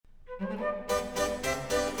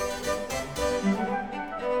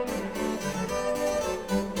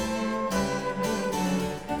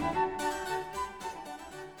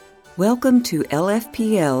Welcome to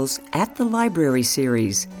LFPL's At the Library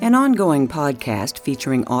series, an ongoing podcast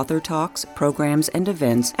featuring author talks, programs, and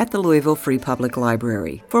events at the Louisville Free Public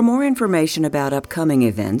Library. For more information about upcoming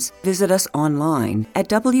events, visit us online at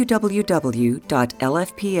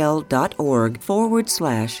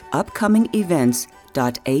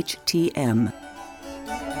www.lfpl.org/upcoming-events.htm.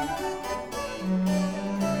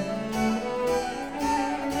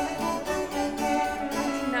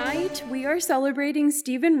 We are celebrating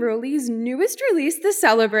Steven Rowley's newest release, The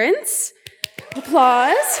Celebrants.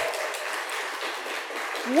 Applause.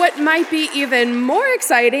 What might be even more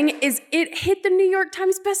exciting is it hit the New York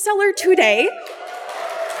Times bestseller today.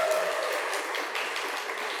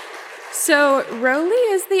 So Rowley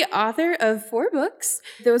is the author of 4 books.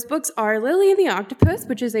 Those books are Lily and the Octopus,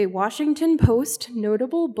 which is a Washington Post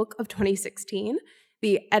notable book of 2016,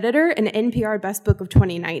 The Editor, an NPR Best Book of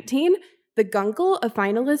 2019, The Guncle, a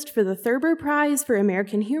finalist for the Thurber Prize for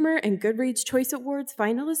American Humor and Goodreads Choice Awards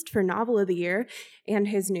finalist for Novel of the Year, and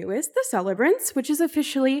his newest, The Celebrants, which is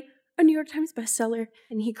officially a New York Times bestseller.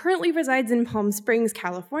 And he currently resides in Palm Springs,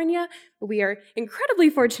 California. We are incredibly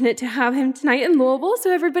fortunate to have him tonight in Louisville, so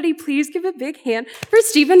everybody please give a big hand for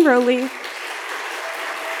Steven Rowley.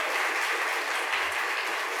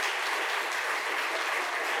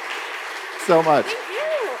 So much.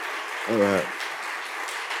 Thank you. All right.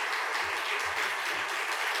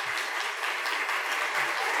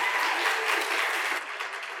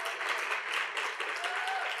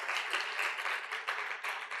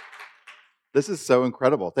 This is so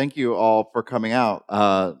incredible. Thank you all for coming out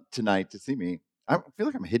tonight to see me. I feel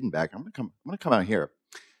like I'm hidden back. I'm gonna come out here.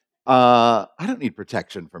 I don't need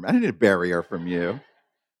protection from. I don't need a barrier from you.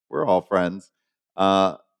 We're all friends.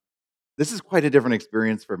 This is quite a different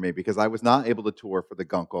experience for me because I was not able to tour for the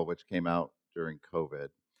Guncle, which came out during COVID,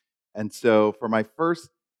 and so for my first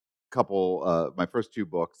my first 2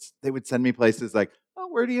 books, they would send me places like, "Oh,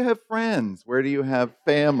 where do you have friends? Where do you have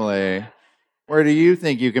family? Where do you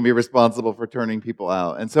think you can be responsible for turning people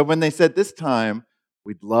out?" And so when they said this time,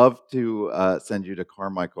 we'd love to send you to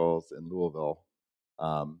Carmichael's in Louisville,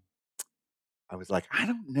 I was like, I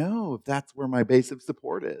don't know if that's where my base of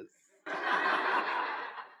support is.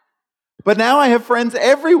 But now I have friends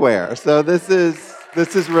everywhere, so this is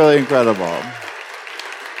really incredible.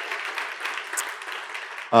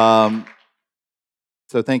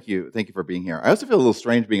 So thank you for being here. I also feel a little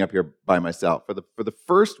strange being up here by myself. For the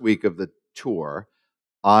first week of the tour,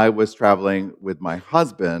 I was traveling with my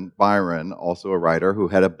husband, Byron, also a writer, who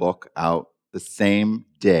had a book out the same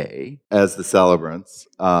day as The Celebrants,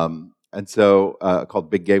 and so called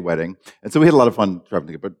Big Gay Wedding. And so we had a lot of fun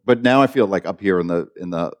traveling together. But now I feel like up here in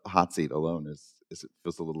the hot seat alone it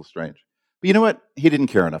feels a little strange. But you know what? He didn't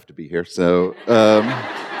care enough to be here, so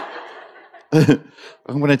I'm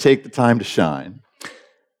going to take the time to shine.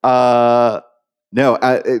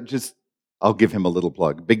 I'll give him a little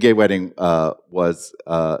plug. Big Gay Wedding was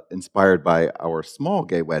inspired by our small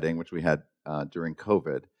gay wedding, which we had during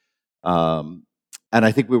COVID. And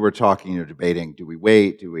I think we were talking, debating, do we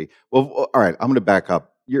wait? Do we? Well, all right, I'm going to back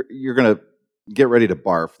up. You're going to get ready to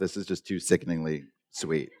barf. This is just too sickeningly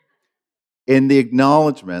sweet. In the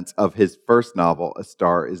acknowledgments of his first novel, A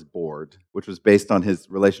Star is Bored, which was based on his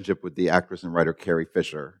relationship with the actress and writer Carrie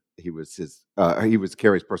Fisher. He was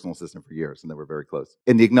Carrie's personal assistant for years, and they were very close.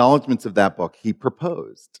 In the acknowledgments of that book, he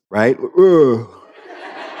proposed, right?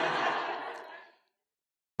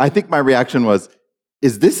 I think my reaction was,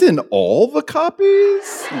 is this in all the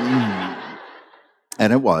copies?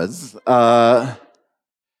 And it was.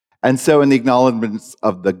 And so in the acknowledgments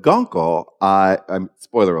of the Guncle, I'm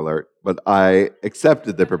spoiler alert, but I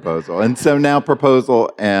accepted the proposal. And so now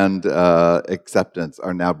proposal and acceptance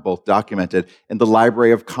are now both documented in the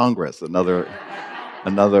Library of Congress, another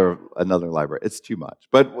library. It's too much.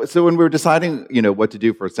 But so when we were deciding, what to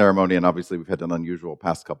do for a ceremony, and obviously we've had an unusual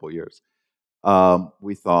past couple of years,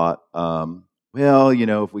 we thought,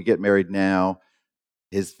 if we get married now,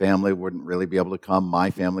 his family wouldn't really be able to come,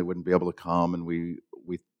 my family wouldn't be able to come, and we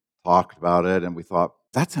talked about it, and we thought,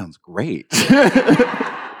 that sounds great.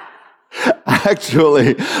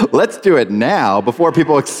 Actually, let's do it now before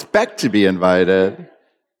people expect to be invited.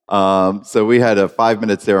 So we had a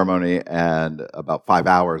 5-minute ceremony and about 5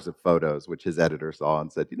 hours of photos, which his editor saw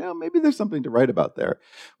and said, maybe there's something to write about there,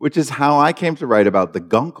 which is how I came to write about the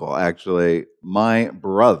Guncle. Actually, my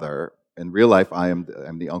brother, in real life, I'm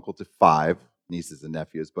the uncle to 5 nieces and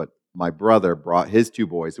nephews, but my brother brought his 2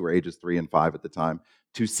 boys, who were ages 3 and 5 at the time,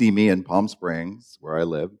 to see me in Palm Springs, where I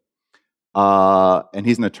live. And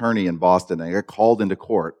he's an attorney in Boston, and I got called into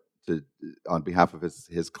court on behalf of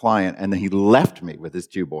his client, and then he left me with his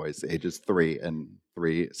 2 boys, ages 3 and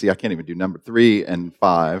 3. See, I can't even do number 3 and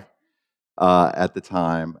 5. at the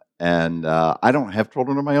time. And I don't have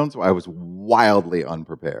children of my own, so I was wildly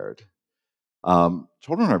unprepared.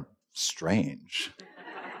 Children are strange.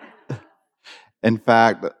 In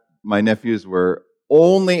fact, my nephews were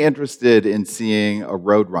only interested in seeing a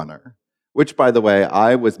roadrunner, which, by the way,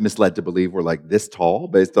 I was misled to believe were like this tall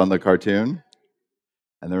based on the cartoon.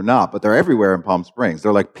 And they're not, but they're everywhere in Palm Springs.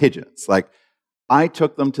 They're like pigeons. Like, I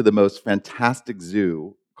took them to the most fantastic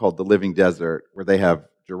zoo called the Living Desert, where they have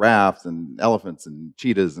giraffes and elephants and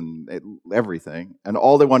cheetahs and everything. And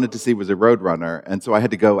all they wanted to see was a roadrunner. And so I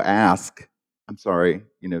had to go ask, I'm sorry,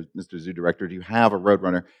 Mr. Zoo Director, do you have a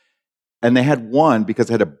roadrunner? And they had one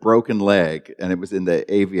because it had a broken leg and it was in the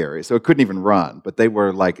aviary. So it couldn't even run. But they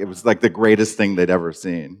were like, it was like the greatest thing they'd ever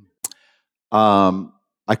seen.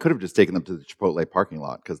 I could have just taken them to the Chipotle parking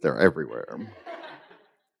lot because they're everywhere.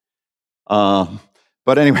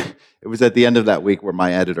 But anyway, it was at the end of that week where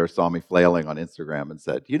my editor saw me flailing on Instagram and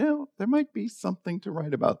said, there might be something to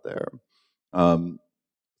write about there.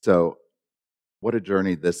 So what a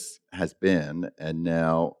journey this has been. And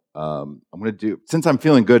now I'm going to do, since I'm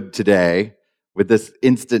feeling good today with this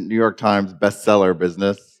instant New York Times bestseller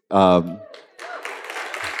business,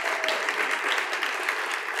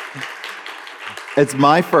 it's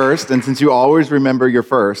my first, and since you always remember your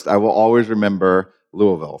first, I will always remember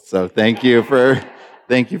Louisville. So thank you for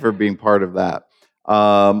being part of that.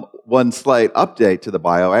 One slight update to the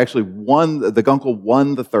bio. I actually the Guncle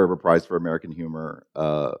won the Thurber Prize for American Humor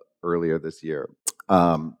earlier this year.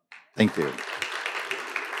 Thank you.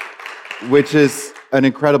 Which is an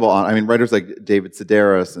incredible honor. I mean, writers like David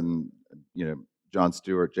Sedaris and Jon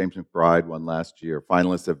Stewart, James McBride won last year.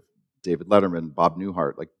 Finalists have David Letterman, Bob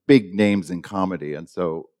Newhart, like big names in comedy. And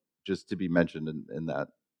so just to be mentioned in that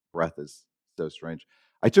breath is so strange.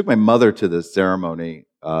 I took my mother to the ceremony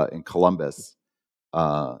in Columbus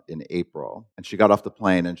in April, and she got off the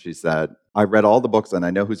plane and she said, I read all the books and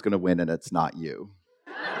I know who's going to win, and it's not you.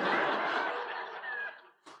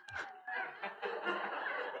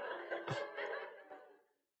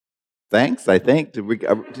 Thanks, I think.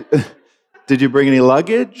 Did you bring any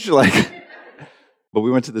luggage? But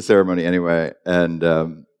we went to the ceremony anyway, and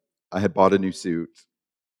I had bought a new suit.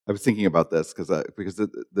 I was thinking about this because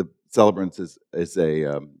the Celebrants is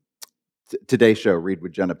a Today Show, read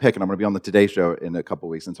with Jenna pick, and I'm going to be on the Today Show in a couple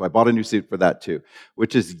weeks, and so I bought a new suit for that too,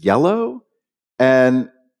 which is yellow, and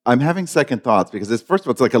I'm having second thoughts because first of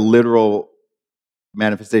all, it's like a literal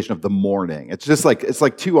manifestation of the morning. It's just like it's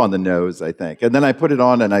like too on the nose, I think. And then I put it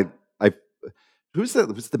on, and I who's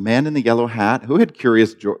that? Was the man in the yellow hat? Who had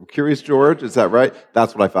Curious George? Is that right?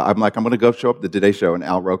 That's what I thought. I'm like, I'm going to go show up at the Today Show, and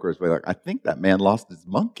Al Roker is like, I think that man lost his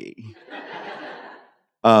monkey.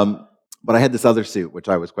 But I had this other suit, which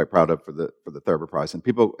I was quite proud of for the Thurber Prize, and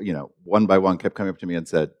people, one by one, kept coming up to me and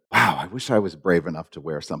said, "Wow, I wish I was brave enough to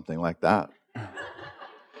wear something like that."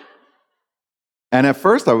 And at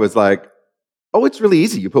first, I was like, "Oh, it's really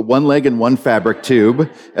easy. You put one leg in one fabric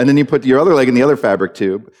tube, and then you put your other leg in the other fabric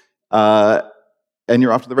tube." And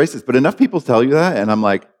you're off to the races. But enough people tell you that, and I'm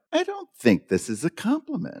like, I don't think this is a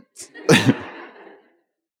compliment.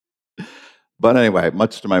 But anyway,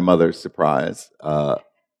 much to my mother's surprise, I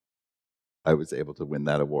was able to win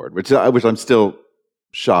that award, which I'm still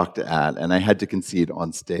shocked at. And I had to concede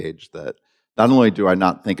on stage that not only do I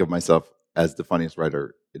not think of myself as the funniest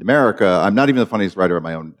writer in America, I'm not even the funniest writer in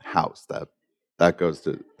my own house. That goes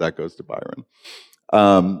to Byron.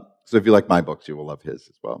 So if you like my books, you will love his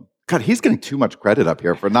as well. God, he's getting too much credit up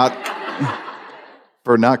here for not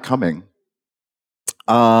coming.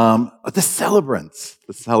 The Celebrants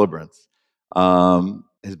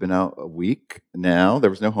has been out a week now. There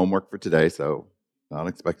was no homework for today, so not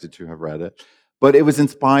expected to have read it. But it was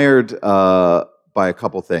inspired by a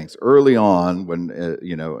couple things. Early on, when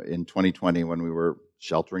in 2020, when we were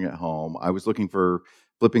sheltering at home, I was flipping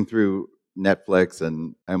through Netflix,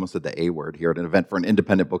 and I almost said the A word here at an event for an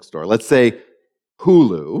independent bookstore. Let's say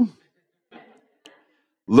Hulu,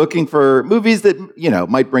 looking for movies that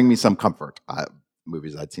might bring me some comfort.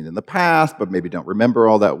 Movies I'd seen in the past, but maybe don't remember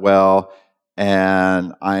all that well.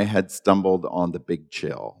 And I had stumbled on The Big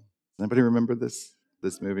Chill. Does anybody remember this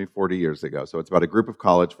movie? 40 years ago. So it's about a group of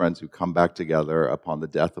college friends who come back together upon the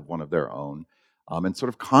death of one of their own, and sort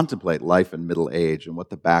of contemplate life in middle age and what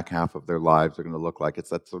the back half of their lives are going to look like. It's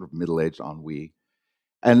that sort of middle-aged ennui.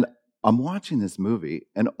 And I'm watching this movie,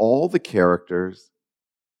 and all the characters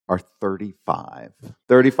are 35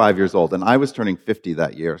 years old. And I was turning 50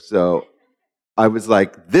 that year. So I was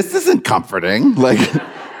like, this isn't comforting. Like,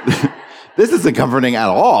 this isn't comforting at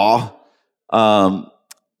all. But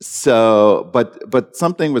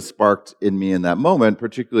something was sparked in me in that moment,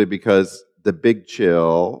 particularly because The Big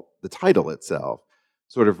Chill, the title itself,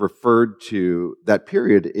 sort of referred to that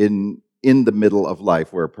period in the middle of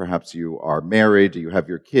life where perhaps you are married, you have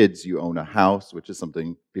your kids, you own a house, which is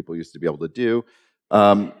something people used to be able to do.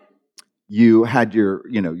 You had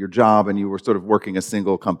your job, and you were sort of working a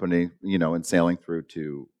single company, and sailing through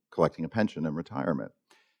to collecting a pension and retirement.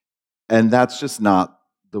 And that's just not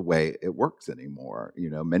the way it works anymore.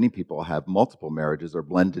 Many people have multiple marriages or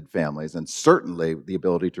blended families, and certainly the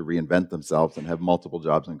ability to reinvent themselves and have multiple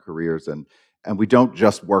jobs and careers. And we don't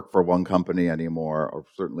just work for one company anymore, or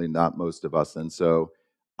certainly not most of us. And so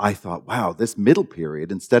I thought, wow, this middle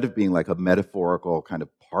period, instead of being like a metaphorical kind of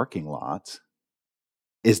parking lot,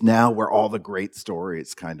 is now where all the great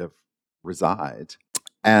stories kind of reside.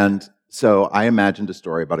 And so I imagined a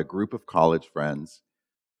story about a group of college friends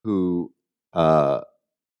who, the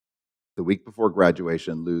week before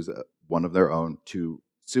graduation, lose one of their own to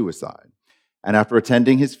suicide. And after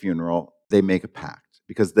attending his funeral, they make a pact,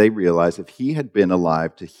 because they realize if he had been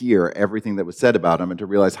alive to hear everything that was said about him and to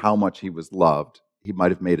realize how much he was loved, he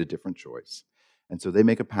might have made a different choice. And so they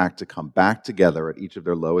make a pact to come back together at each of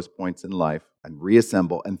their lowest points in life and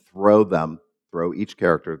reassemble and throw each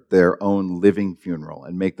character their own living funeral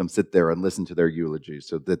and make them sit there and listen to their eulogy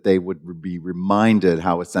so that they would be reminded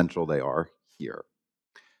how essential they are here.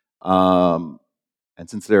 And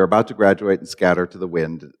since they're about to graduate and scatter to the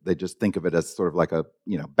wind, they just think of it as sort of like a,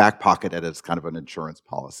 back pocket it as kind of an insurance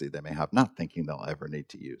policy they may have, not thinking they'll ever need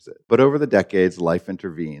to use it. But over the decades, life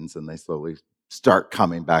intervenes and they slowly start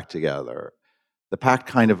coming back together. The pact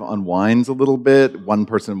kind of unwinds a little bit. One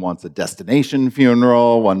person wants a destination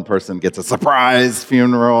funeral. One person gets a surprise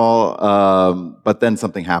funeral. But then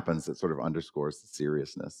something happens that sort of underscores the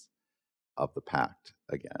seriousness of the pact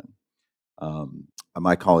again.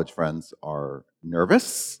 My college friends are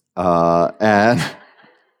nervous, and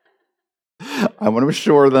I want to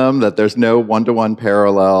assure them that there's no one-to-one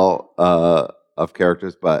parallel of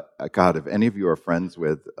characters. But God, if any of you are friends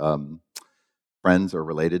with friends or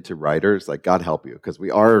related to writers, like, God help you, because we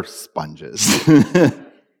are sponges.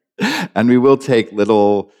 And we will take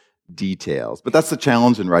little details. But that's the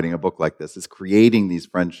challenge in writing a book like this, is creating these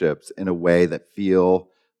friendships in a way that feel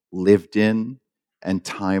lived in and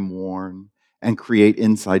time-worn, and create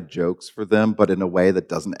inside jokes for them, but in a way that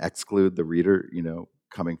doesn't exclude the reader,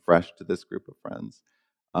 coming fresh to this group of friends.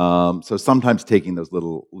 So sometimes taking those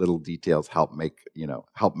little details help make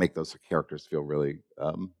those characters feel really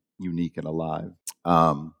unique and alive.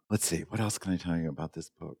 Let's see, what else can I tell you about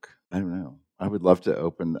this book? I don't know. I'm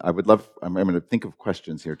going to think of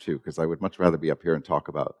questions here too, because I would much rather be up here and talk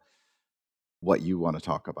about what you want to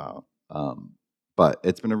talk about. But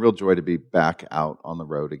it's been a real joy to be back out on the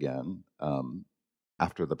road again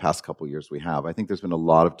after the past couple years we have. I think there's been a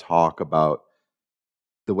lot of talk about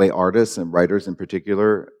the way artists and writers in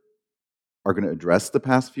particular are going to address the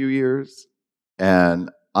past few years.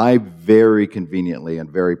 And I very conveniently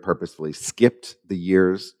and very purposefully skipped the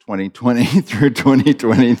years 2020 through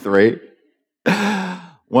 2023.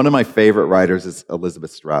 One of my favorite writers is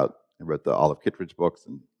Elizabeth Strout, who wrote the Olive Kitteridge books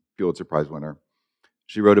and Pulitzer Prize winner.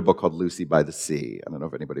 She wrote a book called Lucy by the Sea. I don't know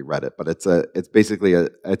if anybody read it, but it's basically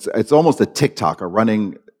it's almost a TikTok, a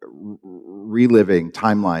running, reliving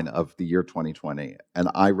timeline of the year 2020. And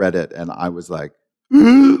I read it and I was like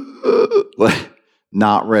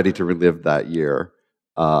not ready to relive that year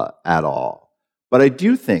at all. But I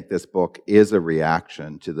do think this book is a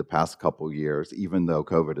reaction to the past couple years, even though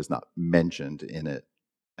COVID is not mentioned in it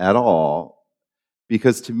at all.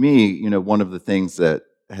 Because to me, one of the things that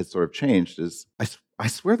has sort of changed is I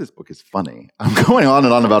swear this book is funny. I'm going on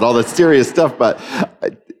and on about all this serious stuff, but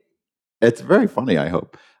it's very funny, I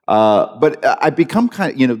hope. But I've become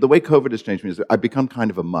kind of, the way COVID has changed me is I've become kind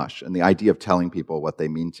of a mush. And the idea of telling people what they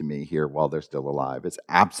mean to me here while they're still alive is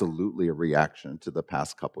absolutely a reaction to the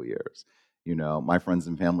past couple years. My friends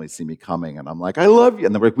and family see me coming and I'm like, I love you.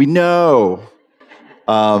 And they're like, we know.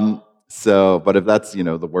 But if that's,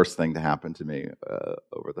 the worst thing to happen to me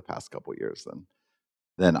over the past couple years,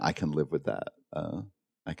 then I can live with that.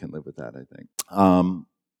 I think.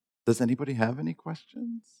 Does anybody have any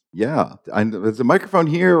questions? Yeah. There's a microphone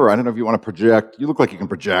here, or I don't know if you want to project. You look like you can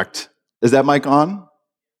project. Is that mic on?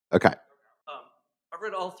 Okay. I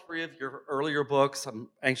read all three of your earlier books. I'm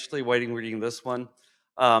anxiously reading this one.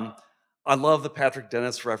 I love the Patrick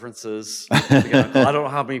Dennis references. I don't know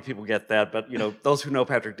how many people get that, but those who know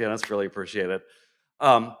Patrick Dennis really appreciate it.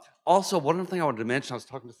 Also, one other thing I wanted to mention, I was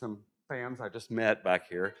talking to some fans I just met back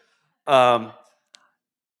here.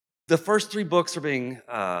 The first three books are being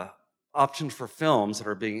optioned for films that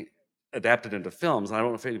are being adapted into films, and I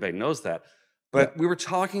don't know if anybody knows that. But we were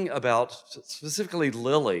talking about specifically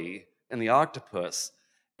Lily and the Octopus,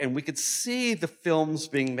 and we could see the films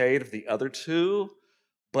being made of the other two,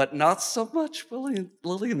 but not so much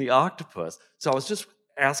Lily and the Octopus. So I was just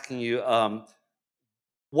asking you,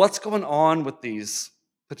 what's going on with these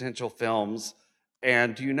potential films,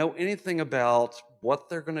 and do you know anything about what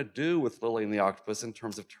they're going to do with Lily and the Octopus in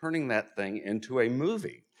terms of turning that thing into a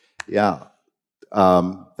movie? Yeah.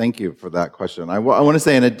 Thank you for that question. I want to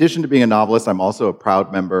say, in addition to being a novelist, I'm also a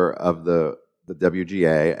proud member of the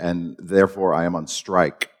WGA, and therefore I am on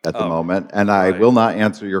strike at the moment, and I will not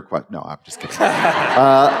answer your question. No, I'm just kidding.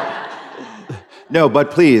 No,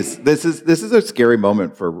 but please, this is a scary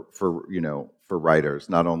moment for writers.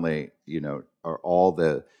 Not only are all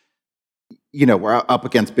the we're up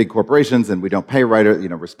against big corporations, and we don't pay writers,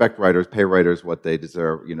 respect writers, pay writers what they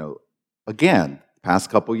deserve. Again, past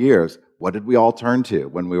couple years, what did we all turn to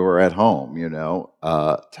when we were at home?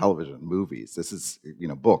 Television, movies. This is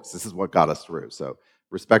books. This is what got us through. So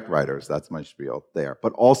respect writers. That's my spiel there.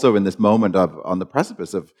 But also in this moment on the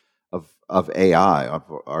precipice of AI, of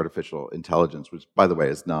artificial intelligence, which, by the way,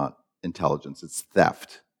 is not intelligence, it's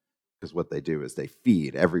theft. Because what they do is they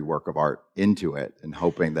feed every work of art into it and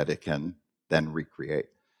hoping that it can then recreate.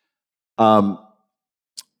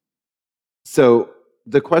 So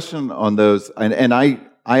the question on those, and I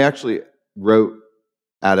actually wrote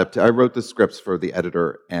the scripts for the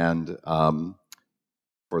editor and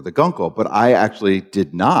for the Guncle, but I actually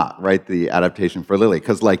did not write the adaptation for Lily,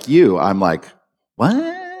 because like you, I'm like, what?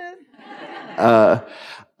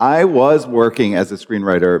 I was working as a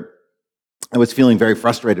screenwriter. I was feeling very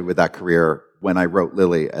frustrated with that career when I wrote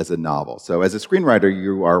Lily as a novel. So as a screenwriter,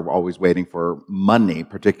 you are always waiting for money,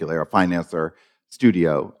 particularly a financer,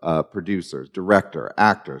 studio, producers, director,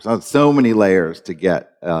 actors. So many layers to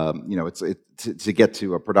get, to get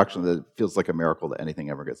to a production that feels like a miracle that anything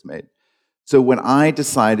ever gets made. So when I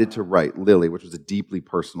decided to write Lily, which was a deeply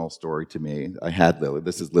personal story to me, I had Lily.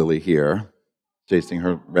 This is Lily here, chasing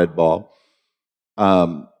her red ball.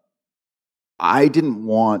 I didn't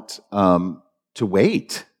want to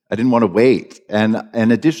wait. I didn't want to wait. And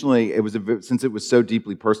additionally, since it was so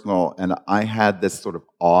deeply personal, and I had this sort of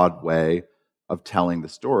odd way of telling the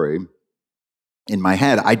story in my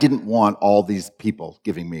head, I didn't want all these people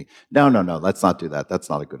giving me, no, let's not do that. That's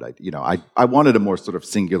not a good idea. I wanted a more sort of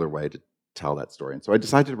singular way to tell that story. And so I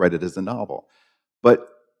decided to write it as a novel. But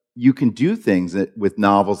you can do things with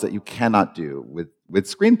novels that you cannot do with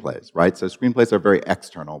screenplays, right? So screenplays are very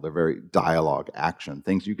external. They're very dialogue, action,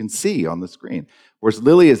 things you can see on the screen. Whereas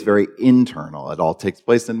Lily is very internal. It all takes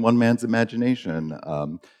place in one man's imagination.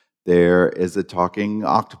 There is a talking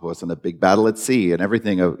octopus and a big battle at sea and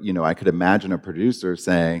everything. I could imagine a producer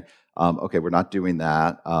saying, okay, we're not doing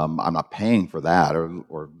that. I'm not paying for that,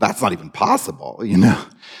 or that's not even possible,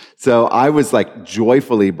 So I was like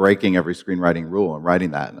joyfully breaking every screenwriting rule and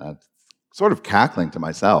writing that, and sort of cackling to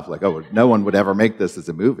myself, like, oh, no one would ever make this as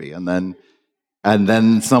a movie. And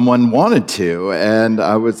then someone wanted to, and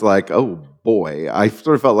I was like, oh boy, I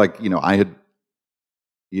sort of felt like I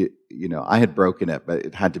had broken it, but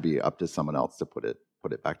it had to be up to someone else to put it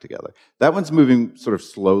back together. That one's moving sort of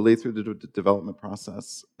slowly through the development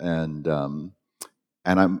process, and I'm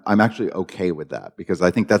actually okay with that, because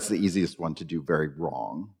I think that's the easiest one to do very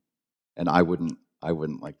wrong, and I wouldn't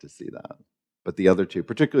like to see that. But the other two,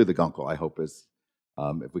 particularly the Guncle, I hope is,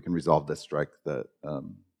 if we can resolve this strike, that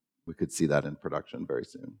we could see that in production very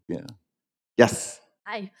soon. Yeah. Yes.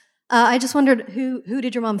 Hi. I just wondered, who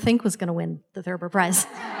did your mom think was going to win the Thurber Prize?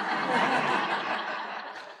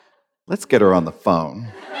 Let's get her on the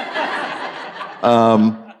phone.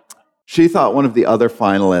 She thought one of the other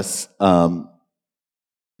finalists,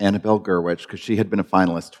 Annabelle Gurwitch, because she had been a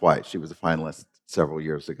finalist twice. She was a finalist several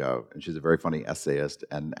years ago, and she's a very funny essayist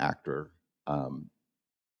and actor, and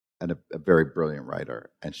a very brilliant writer.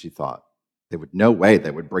 And she thought, no way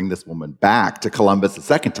they would bring this woman back to Columbus a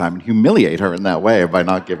second time and humiliate her in that way by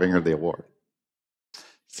not giving her the award.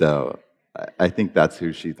 So I think that's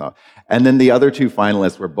who she thought. And then the other two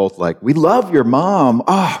finalists were both like, we love your mom.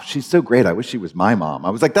 Oh, she's so great. I wish she was my mom. I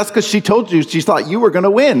was like, that's because she told you she thought you were going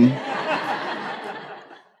to win.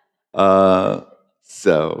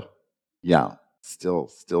 So, yeah, still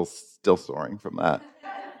soaring from that.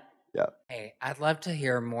 Yeah. Hey, I'd love to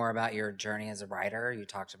hear more about your journey as a writer. You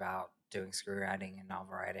talked about doing screenwriting and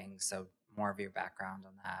novel writing, so more of your background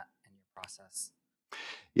on that and your process.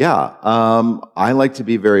 Yeah, I like to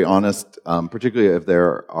be very honest, particularly if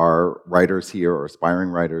there are writers here or aspiring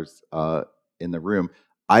writers in the room.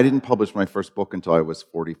 I didn't publish my first book until I was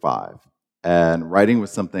 45. And writing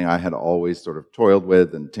was something I had always sort of toiled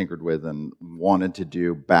with and tinkered with and wanted to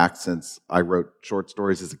do back since I wrote short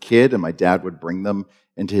stories as a kid, and my dad would bring them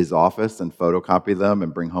into his office and photocopy them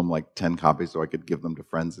and bring home like 10 copies so I could give them to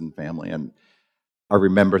friends and family. And I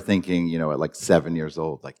remember thinking, you know, at like 7 years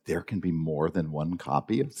old, like there can be more than one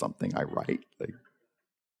copy of something I write. Like,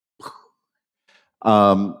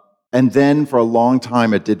 and then for a long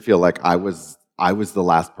time, it did feel like I was the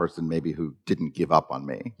last person maybe who didn't give up on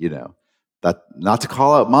me, you know. That, not to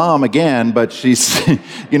call out mom again, but she's,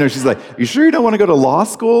 you know, she's like, "You sure you don't want to go to law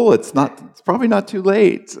school? It's probably not too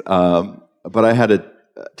late." But I had a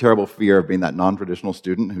terrible fear of being that non-traditional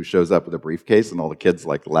student who shows up with a briefcase and all the kids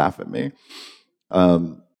like laugh at me.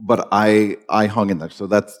 But I hung in there. So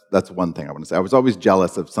that's one thing I want to say. I was always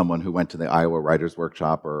jealous of someone who went to the Iowa Writers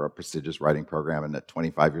Workshop or a prestigious writing program and at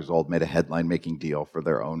 25 years old made a headline-making deal for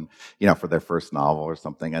their own, you know, for their first novel or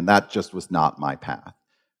something. And that just was not my path.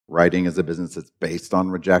 Writing is a business that's based on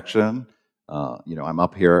rejection. You know, I'm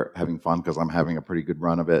up here having fun because I'm having a pretty good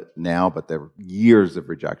run of it now, but there were years of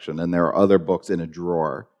rejection. And there are other books in a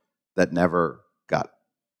drawer that never got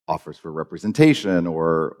offers for representation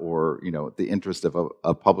or you know, the interest of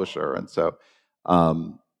a publisher. And so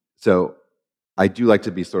so I do like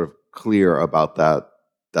to be sort of clear about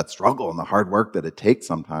that struggle and the hard work that it takes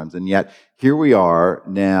sometimes. And yet here we are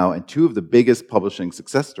now, and two of the biggest publishing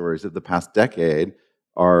success stories of the past decade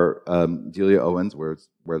are Delia Owens, where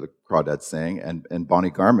the Crawdads Sing, and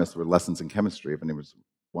Bonnie Garmis, where Lessons in Chemistry, if anyone's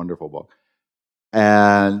wonderful book.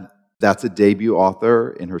 And that's a debut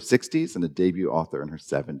author in her 60s and a debut author in her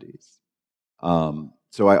 70s.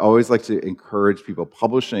 So I always like to encourage people.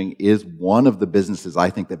 Publishing is one of the businesses I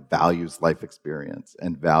think that values life experience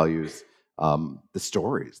and values the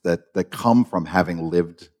stories that come from having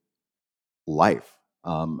lived life.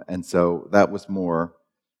 And so that was more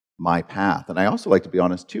my path. And I also like to be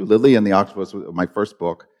honest too. Lily and the Octopus, my first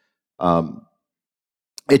book,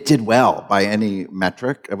 it did well by any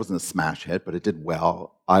metric. It wasn't a smash hit, but it did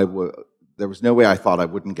well. There was no way I thought I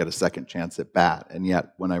wouldn't get a second chance at bat. And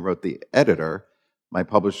yet, when I wrote the editor, my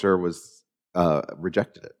publisher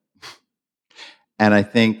rejected it. And I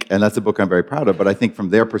think, and that's a book I'm very proud of, but I think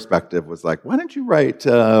from their perspective was like, why don't you write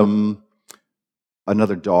another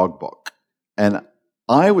dog book? And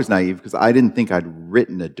I was naive because I didn't think I'd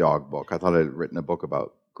written a dog book. I thought I'd written a book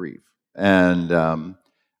about grief. And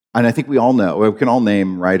I think we can all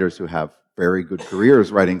name writers who have very good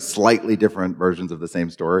careers writing slightly different versions of the same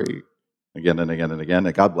story again and again and again.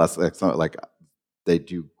 And God bless them. It's not like they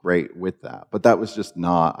do great with that. But that was just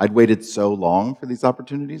not, I'd waited so long for these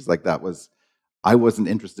opportunities. Like I wasn't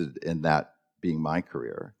interested in that being my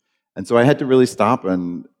career. And so I had to really stop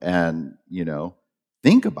and you know,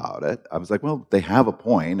 think about it. I was like, well, they have a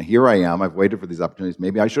point. Here I am. I've waited for these opportunities.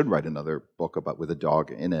 Maybe I should write another book with a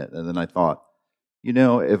dog in it. And then I thought, you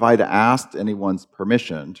know, if I'd asked anyone's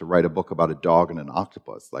permission to write a book about a dog and an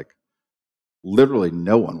octopus, like literally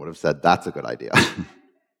no one would have said that's a good idea.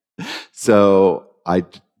 So I,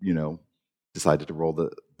 you know, decided to roll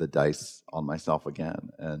the dice on myself again,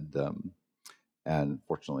 and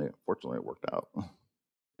fortunately it worked out.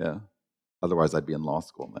 Yeah. Otherwise, I'd be in law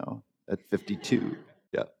school now at 52.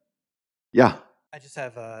 Yeah. Yeah. I just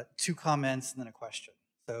have 2 comments and then a question.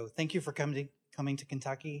 So thank you for coming to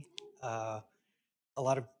Kentucky. A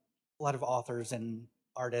lot of authors and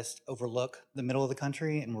artists overlook the middle of the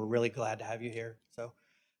country, and we're really glad to have you here. So,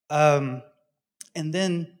 and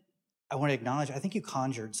then I want to acknowledge, I think you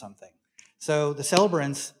conjured something. So the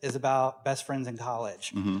Celebrants is about best friends in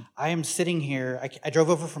college. Mm-hmm. I am sitting here. I drove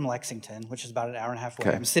over from Lexington, which is about an hour and a half away.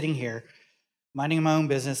 Okay. I'm sitting here, minding my own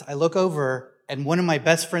business. I look over, and one of my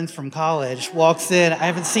best friends from college walks in. I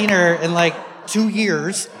haven't seen her in like 2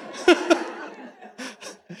 years.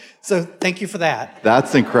 So thank you for that.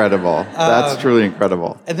 That's incredible. That's truly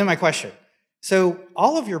incredible. And then my question. So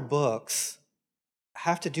all of your books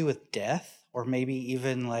have to do with death, or maybe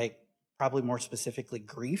even like probably more specifically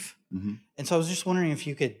grief. Mm-hmm. And so I was just wondering if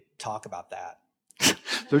you could talk about that. So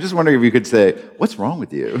I was just wondering if you could say, what's wrong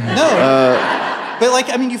with you? No. But like,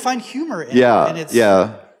 I mean, you find humor in it. And it's,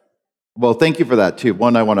 yeah. Well, thank you for that too.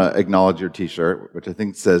 One, I want to acknowledge your T-shirt, which I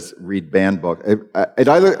think says "Read Banned Book."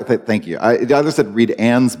 Thank you. It either said "Read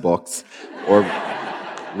Anne's Books" or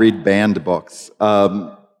 "Read Banned Books."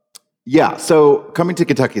 Yeah. So coming to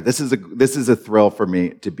Kentucky, this is a thrill for me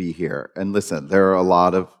to be here. And listen, there are a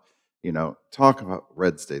lot of, you know, talk about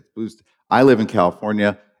red states, blue states. I live in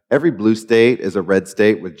California. Every blue state is a red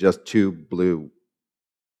state with just 2 blue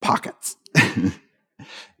pockets.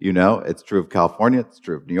 You know, it's true of California, it's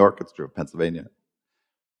true of New York, it's true of Pennsylvania.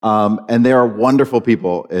 And there are wonderful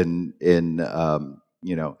people in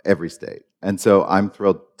you know, every state. And so I'm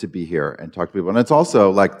thrilled to be here and talk to people. And it's also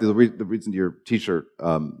like the reason your T-shirt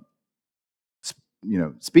you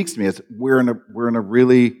know, speaks to me is we're in a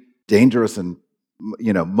really dangerous and,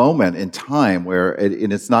 you know, moment in time where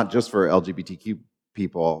and it's not just for LGBTQ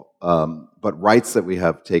people, but rights that we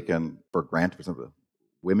have taken for granted, for example,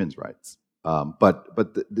 women's rights. But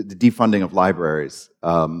the defunding of libraries,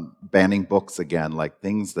 banning books again, like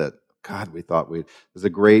things that, God, we thought there's a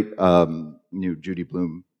great new Judy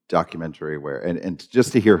Blume documentary and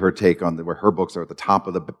just to hear her take on where her books are at the top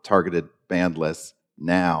of the targeted banned list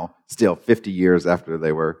now, still 50 years after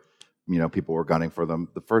they were, people were gunning for them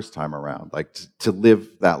the first time around. Like to live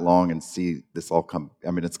that long and see this all come,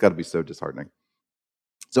 I mean, it's got to be so disheartening.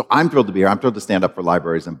 So I'm thrilled to be here. I'm thrilled to stand up for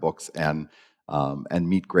libraries and books and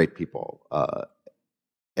meet great people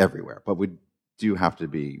everywhere. But we do have to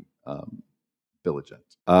be diligent.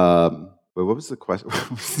 Wait, what was the question?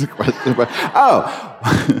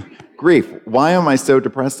 Oh, grief. Why am I so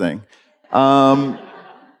depressing?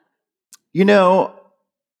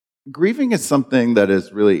 Grieving is something that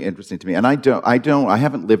is really interesting to me, and I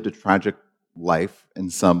haven't lived a tragic life in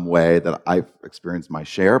some way that I've experienced my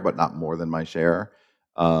share, but not more than my share.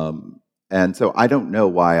 And so I don't know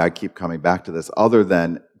why I keep coming back to this, other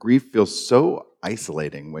than grief feels so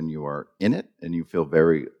isolating when you are in it, and you feel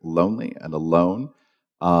very lonely and alone.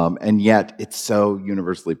 And yet, it's so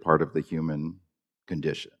universally part of the human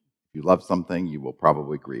condition. If you love something, you will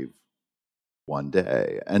probably grieve one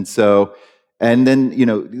day. And then,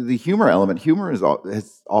 the humor element,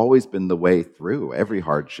 has always been the way through every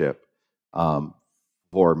hardship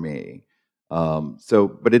for me.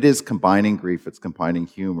 But it is combining grief, it's combining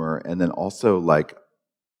humor, and then also like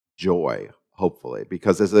joy, hopefully.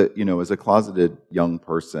 Because as a closeted young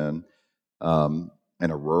person in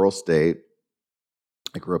a rural state,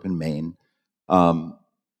 I grew up in Maine.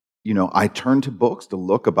 I turned to books to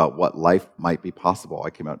look about what life might be possible. I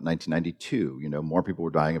came out in 1992. More people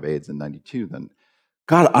were dying of AIDS in 92 than.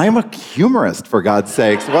 God, I'm a humorist, for God's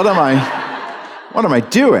sakes. What am I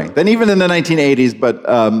doing? Then even in the 1980s, but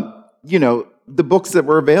the books that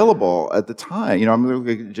were available at the time. I'm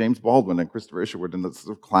looking at James Baldwin and Christopher Isherwood, and the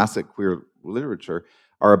sort of classic queer literature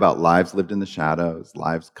are about lives lived in the shadows,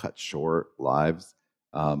 lives cut short, lives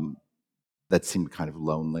that seemed kind of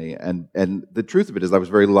lonely. And the truth of it is I was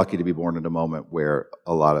very lucky to be born in a moment where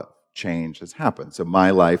a lot of change has happened. So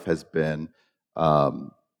my life has been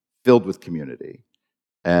filled with community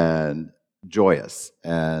and joyous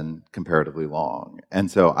and comparatively long.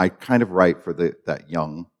 And so I kind of write for that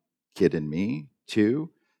young kid in me too,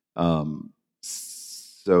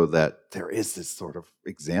 so that there is this sort of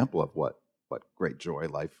example of what great joy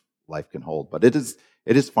life can hold. But it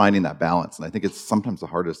is finding that balance, and I think it's sometimes the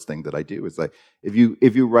hardest thing that I do is like if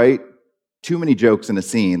you write too many jokes in a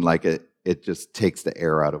scene, like it just takes the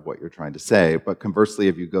air out of what you're trying to say. But conversely,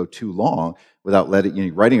 if you go too long without letting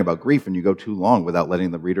you're writing about grief and you go too long without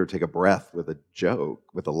letting the reader take a breath with a joke,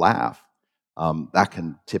 with a laugh, that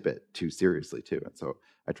can tip it too seriously too. And so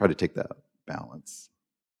I try to take that balance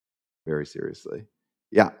very seriously.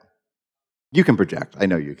 Yeah, you can project. I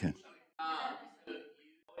know you can.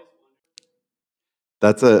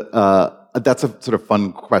 That's a sort of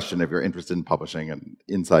fun question if you're interested in publishing and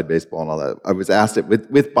inside baseball and all that. I was asked it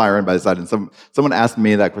with Byron by the side, and someone asked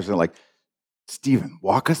me that question, like, Steven,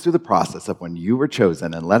 walk us through the process of when you were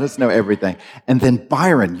chosen and let us know everything. And then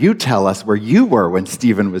Byron, you tell us where you were when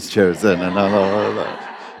Steven was chosen.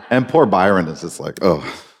 And poor Byron is just like,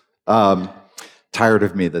 tired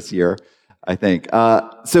of me this year, I think.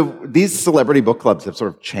 So these celebrity book clubs have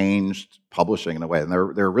sort of changed publishing in a way, and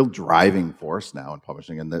they're a real driving force now in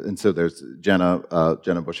publishing. And so there's Jenna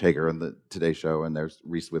Bush Hager in the Today Show, and there's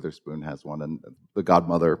Reese Witherspoon has one, and the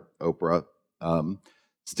Godmother, Oprah,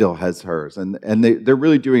 still has hers. And they're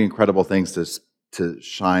really doing incredible things to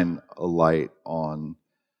shine a light on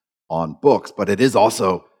books, but it is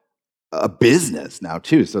also a business now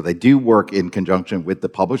too. So they do work in conjunction with the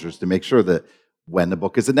publishers to make sure that when the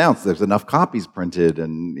book is announced, there's enough copies printed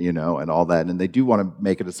and all that. And they do want to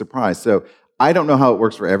make it a surprise. So I don't know how it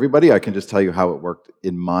works for everybody. I can just tell you how it worked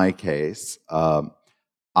in my case.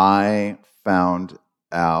 I found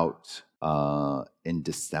out in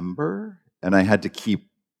December, and I had to keep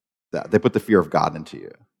that. They put the fear of God into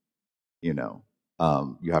you.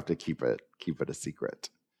 You have to keep it a secret.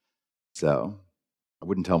 So I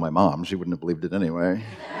wouldn't tell my mom. She wouldn't have believed it anyway.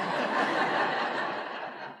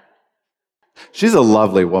 She's a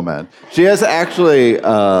lovely woman. She is actually,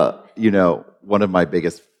 one of my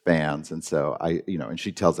biggest fans. And so and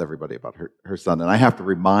she tells everybody about her son. And I have to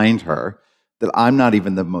remind her that I'm not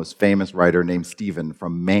even the most famous writer named Steven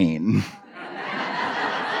from Maine.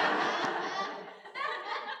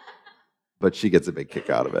 But she gets a big kick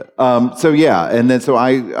out of it. So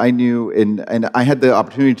I knew, and I had the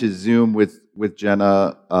opportunity to Zoom with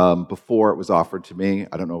Jenna before it was offered to me.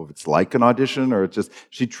 I don't know if it's like an audition or it's just,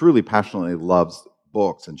 she truly passionately loves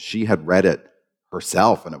books, and she had read it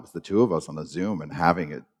herself, and it was the two of us on a Zoom and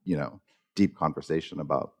having a deep conversation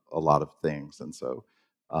about a lot of things. And so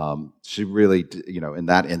she really, in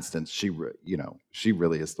that instance, she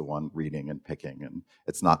really is the one reading and picking, and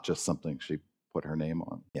it's not just something she put her name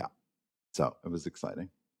on. Yeah, so it was exciting.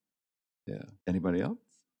 Yeah. Anybody else?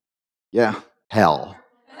 Yeah. Hell.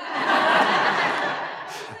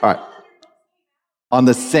 All right. On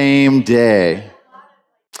the same day.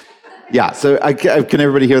 Yeah, so can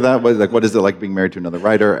everybody hear that? What is it like being married to another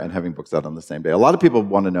writer and having books out on the same day? A lot of people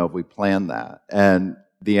want to know if we planned that, and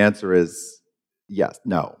the answer is yes,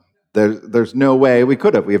 no. There's no way we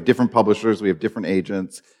could have. We have different publishers, we have different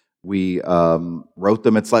agents, we wrote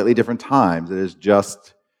them at slightly different times. It is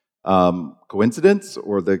just coincidence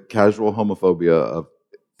or the casual homophobia of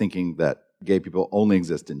thinking that gay people only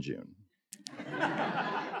exist in June.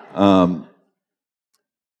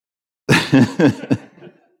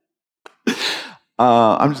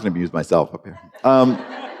 I'm just going to abuse myself up here.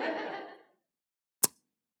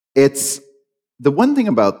 It's the one thing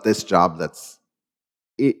about this job that's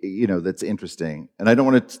interesting, and I don't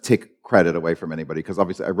want to take credit away from anybody, because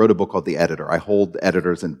obviously I wrote a book called The Editor. I hold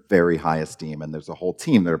editors in very high esteem, and there's a whole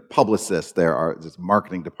team. There are publicists, there's a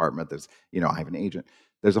marketing department, there's, I have an agent.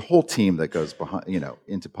 There's a whole team that goes behind,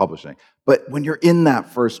 into publishing. But when you're in that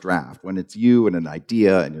first draft, when it's you and an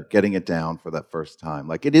idea and you're getting it down for that first time,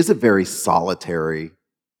 like, it is a very solitary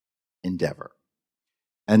endeavor.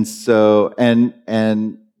 And so,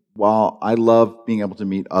 and while I love being able to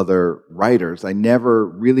meet other writers, I never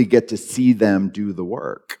really get to see them do the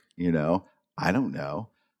work. I don't know.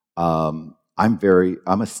 I'm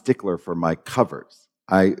a stickler for my covers.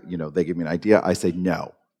 They give me an idea, I say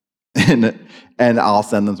no. And I'll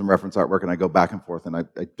send them some reference artwork, and I go back and forth. And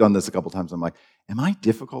I've done this a couple times. I'm like, am I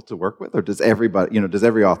difficult to work with, or does everybody, does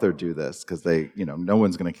every author do this? Because they, no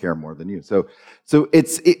one's going to care more than you. So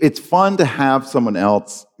it's fun to have someone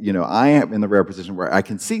else. I am in the rare position where I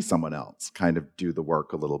can see someone else kind of do the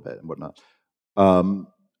work a little bit and whatnot.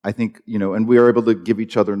 I think, and we are able to give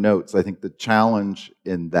each other notes. I think the challenge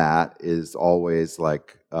in that is always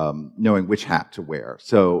like knowing which hat to wear.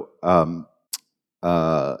 So.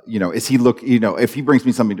 Is he if he brings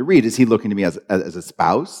me something to read, is he looking to me as a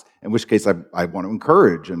spouse? In which case I want to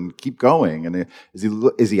encourage and keep going. And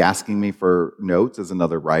is he asking me for notes as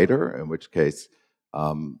another writer? In which case,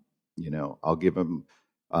 I'll give him,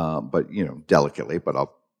 but delicately, but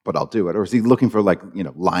I'll do it. Or is he looking for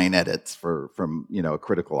line edits from a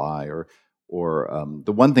critical eye? Or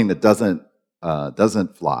the one thing that doesn't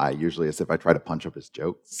fly usually is if I try to punch up his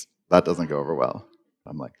jokes. That doesn't go over well.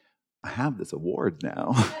 I'm like, I have this award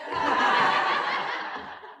now.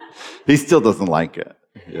 He still doesn't like it.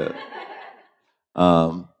 Yeah.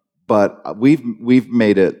 But we've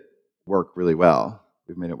made it work really well.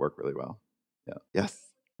 Yeah. Yes.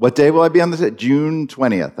 What day will I be on this? June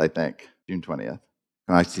 20th, I think. June 20th.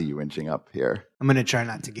 I see you inching up here. I'm going to try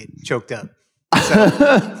not to get choked up.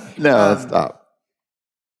 No, stop.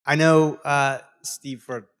 I know Steve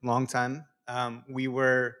for a long time. We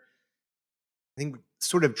were, I think,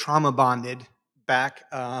 sort of trauma bonded back.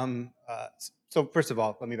 So first of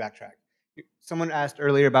all, let me backtrack. Someone asked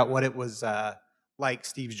earlier about what it was like,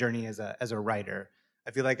 Steve's journey as a writer.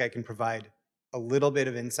 I feel like I can provide a little bit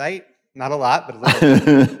of insight, not a lot, but a little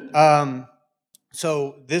bit.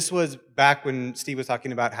 So this was back when Steve was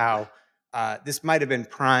talking about how this might have been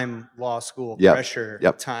prime law school pressure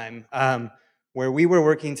time, where we were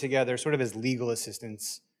working together sort of as legal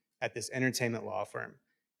assistants at this entertainment law firm.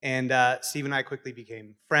 And Steve and I quickly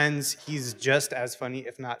became friends. He's just as funny,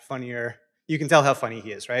 if not funnier. You can tell how funny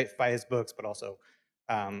he is, right? By his books, but also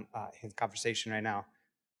his conversation right now.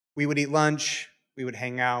 We would eat lunch. We would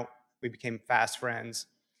hang out. We became fast friends.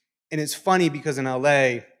 And it's funny because in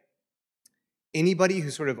LA, anybody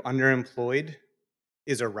who's sort of underemployed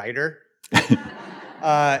is a writer.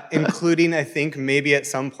 Including, I think, maybe at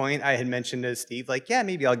some point I had mentioned to Steve,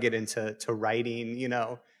 maybe I'll get into writing,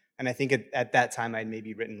 And I think at that time I'd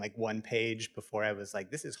maybe written one page before I was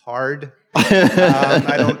like, this is hard.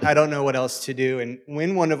 I don't know what else to do. And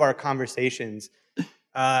when one of our conversations,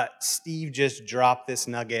 Steve just dropped this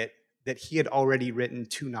nugget that he had already written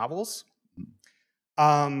 2 novels.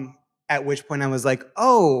 At which point I was like,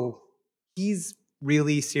 oh, he's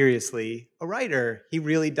really seriously a writer. He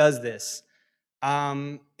really does this.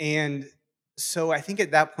 And so I think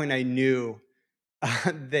at that point I knew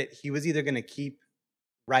that he was either going to keep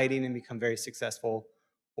writing and become very successful,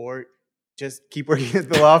 or just keep working at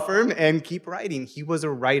the law firm and keep writing. He was a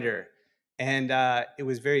writer, and it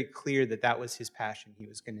was very clear that that was his passion. He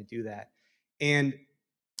was going to do that. And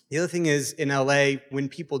the other thing is, in LA, when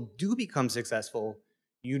people do become successful,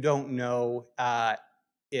 you don't know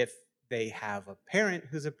if they have a parent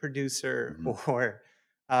who's a producer, Mhm. or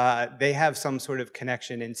they have some sort of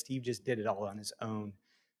connection, and Steve just did it all on his own.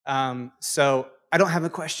 So I don't have a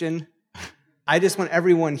question. I just want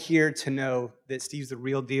everyone here to know that Steve's the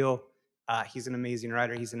real deal. He's an amazing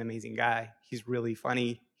writer. He's an amazing guy. He's really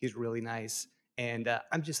funny. He's really nice. And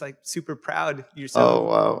I'm just like super proud. Oh,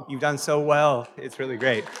 wow. You've done so well. It's really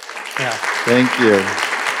great. Yeah. Thank you.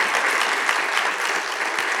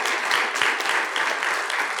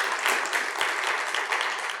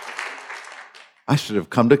 I should have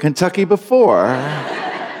come to Kentucky before.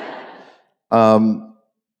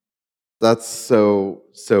 That's so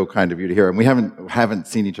kind of you to hear. And we haven't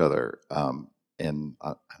seen each other in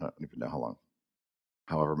I don't even know how long.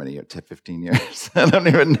 However many years, 10, 15 years. I don't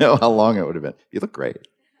even know how long it would have been. You look great.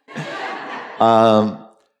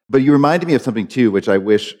 But you reminded me of something too, which I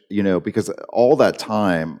wish, because all that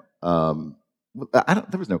time,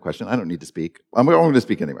 there was no question. I don't need to speak. I'm going to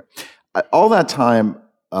speak anyway. All that time,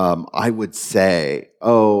 I would say,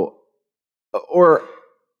 or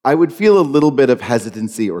I would feel a little bit of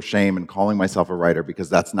hesitancy or shame in calling myself a writer because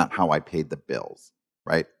that's not how I paid the bills,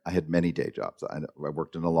 right? I had many day jobs. I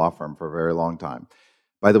worked in a law firm for a very long time.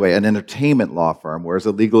 By the way, an entertainment law firm, where as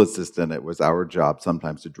a legal assistant, it was our job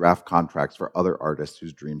sometimes to draft contracts for other artists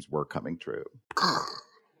whose dreams were coming true.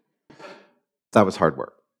 That was hard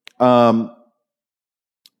work. But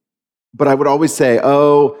I would always say,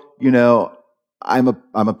 I'm a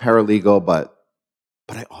paralegal, but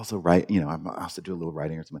I also write, I also do a little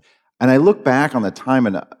writing or something. And I look back on the time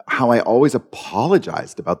and how I always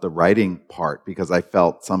apologized about the writing part because I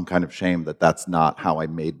felt some kind of shame that that's not how I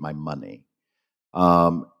made my money.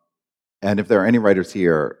 And if there are any writers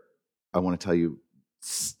here, I want to tell you,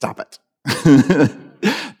 stop it.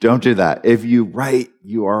 Don't do that. If you write,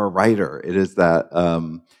 you are a writer. It is that,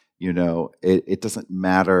 it doesn't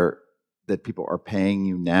matter that people are paying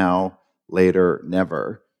you now, later,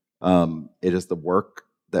 never. It is the work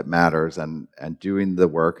that matters, and doing the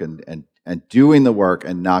work and doing the work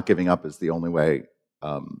and not giving up is the only way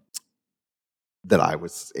that I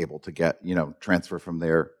was able to get, transfer from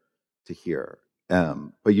there to here.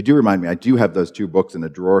 But you do remind me, I do have those 2 books in a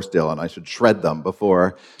drawer still, and I should shred them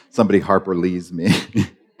before somebody Harper Lees me.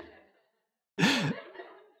 And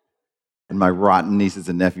my rotten nieces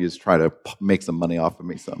and nephews try to make some money off of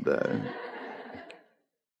me someday.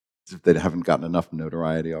 As if they haven't gotten enough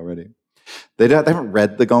notoriety already. They haven't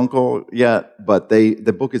read the Guncle yet, but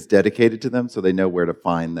the book is dedicated to them, so they know where to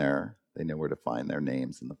find their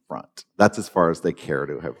names in the front. That's as far as they care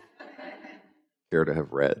to have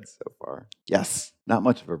read so far. Yes, not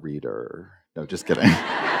much of a reader. No, just kidding.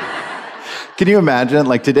 Can you imagine?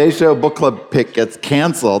 Like Today's Show book club pick gets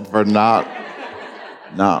canceled for not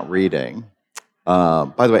reading.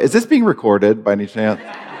 By the way, is this being recorded by any chance?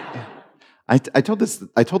 I told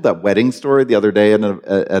that wedding story the other day at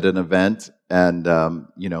an event, and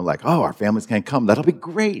our families can't come. That'll be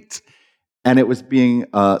great. And it was being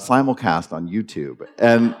simulcast on YouTube,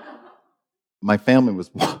 and my family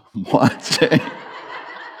was watching.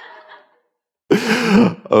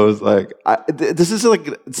 I was like, this is like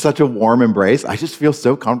such a warm embrace. I just feel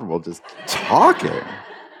so comfortable just talking.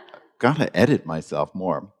 Gotta edit myself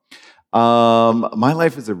more. My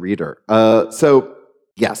life as a reader. So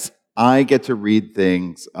yes, I get to read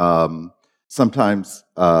things. Sometimes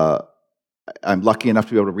I'm lucky enough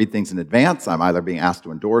to be able to read things in advance. I'm either being asked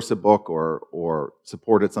to endorse a book or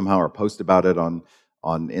support it somehow or post about it on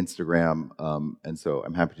Instagram. And so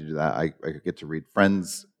I'm happy to do that. I get to read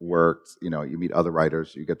friends' works. You meet other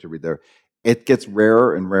writers, you get to read their. It gets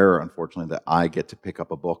rarer and rarer, unfortunately, that I get to pick up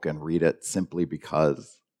a book and read it simply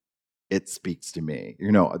because it speaks to me.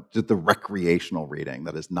 Just the recreational reading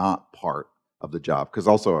that is not part of the job, because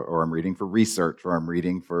or I'm reading for research, or I'm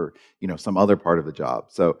reading for some other part of the job.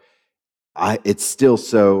 So it's still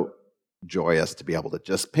so joyous to be able to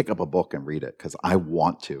just pick up a book and read it because I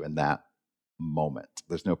want to in that moment.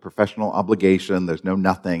 There's no professional obligation. There's no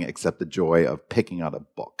nothing except the joy of picking out a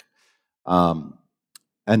book.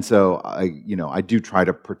 And so I do try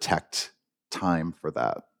to protect time for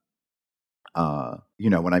that.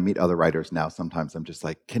 When I meet other writers now, sometimes I'm just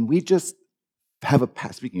like, can we just have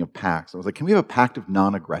speaking of pacts, I was like, can we have a pact of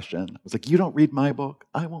non-aggression? I was like, you don't read my book,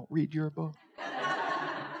 I won't read your book.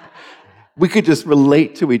 We could just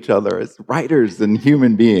relate to each other as writers and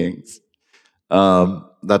human beings.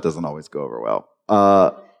 That doesn't always go over well.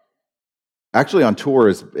 Actually, on tour,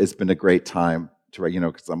 it's been a great time to write,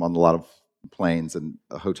 because I'm on a lot of planes and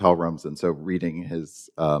hotel rooms, and so reading his,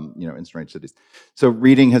 in strange cities. So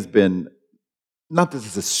reading has been, not that this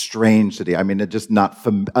is a strange city, I mean, it's just not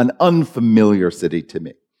an unfamiliar city to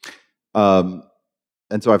me.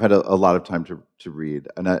 so I've had a lot of time to read,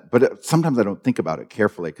 but sometimes I don't think about it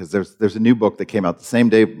carefully because there's a new book that came out the same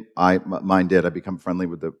day mine did. I become friendly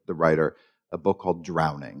with the writer. A book called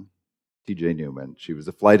Drowning, T.J. Newman. She was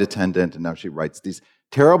a flight attendant, and now she writes these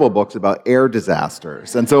terrible books about air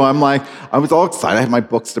disasters. And so I was all excited. I had my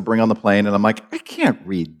books to bring on the plane, and I'm like, I can't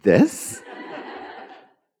read this.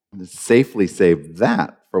 And safely save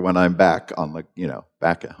that for when I'm back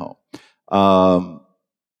back at home.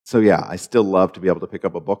 So yeah, I still love to be able to pick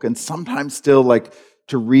up a book, and sometimes still like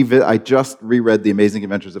to revisit. I just reread The Amazing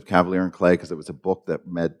Adventures of Cavalier and Clay because it was a book that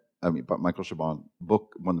Michael Chabon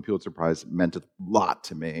book won the Pulitzer Prize, meant a lot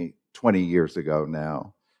to me 20 years ago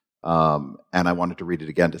now. And I wanted to read it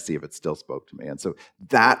again to see if it still spoke to me. And so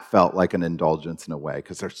that felt like an indulgence in a way,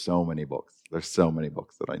 because there's so many books. There's so many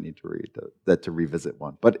books that I need to read to revisit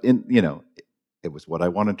one. But it was what I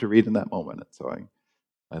wanted to read in that moment. And so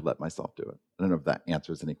I let myself do it. I don't know if that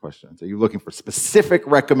answers any questions. Are you looking for specific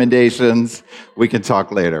recommendations? We can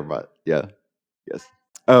talk later, but yeah. Yes.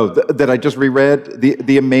 Oh, that I just reread,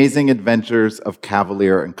 The Amazing Adventures of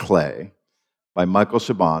Cavalier and Clay by Michael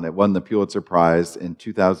Chabon. It won the Pulitzer Prize in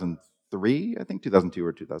 2003, I think 2002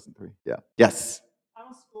 or 2003. Yeah. Yes.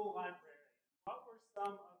 I'm a school librarian. What were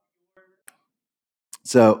some of your...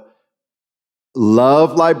 So,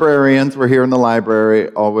 love librarians. We're here in the library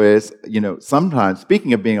always. Sometimes,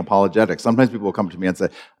 speaking of being apologetic, sometimes people will come to me and say,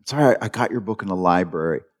 I'm sorry, I got your book in the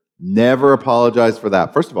library. Never apologize for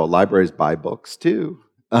that. First of all, libraries buy books too.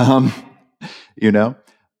 You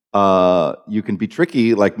can be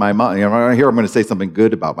tricky like my mom. Here I'm going to say something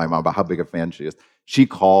good about my mom, about how big a fan she is. She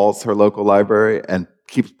calls her local library and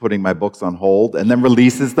keeps putting my books on hold and then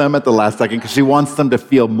releases them at the last second because she wants them to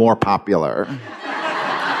feel more popular.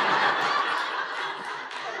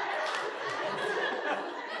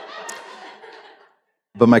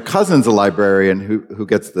 But my cousin's a librarian who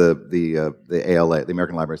gets the ALA, the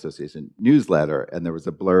American Library Association newsletter, and there was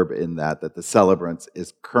a blurb in that the Celebrants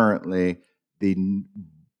is currently the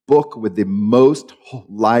book with the most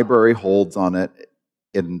library holds on it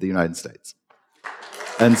in the United States.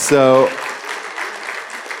 And so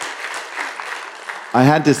I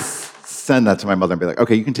had to send that to my mother and be like,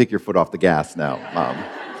 okay, you can take your foot off the gas now, Mom.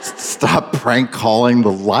 Stop prank calling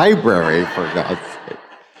the library, for God's sake.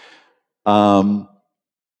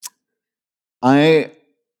 I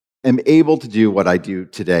am able to do what I do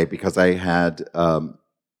today because I had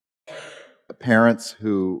parents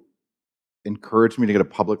who encouraged me to get a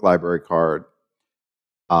public library card,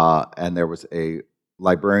 and there was a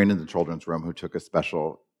librarian in the children's room who took a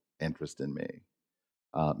special interest in me,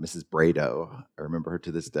 Mrs. Brado. I remember her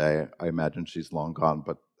to this day. I imagine she's long gone,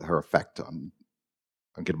 but her effect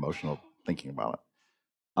I get emotional thinking about it.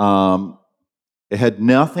 It had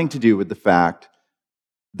nothing to do with the fact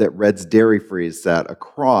that Red's Dairy Freeze sat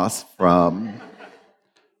across from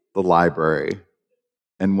the library.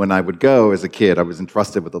 And when I would go as a kid, I was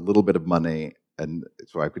entrusted with a little bit of money, and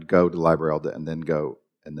so I could go to the library all day and then go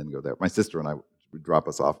there. My sister and I would drop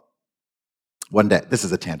us off. One day, this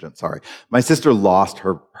is a tangent, sorry. My sister lost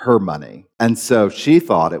her money, and so she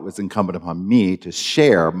thought it was incumbent upon me to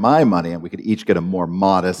share my money, and we could each get a more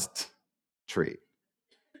modest treat.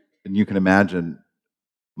 And you can imagine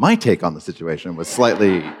my take on the situation was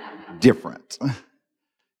slightly different.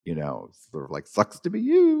 Sort of like, sucks to be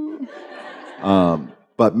you.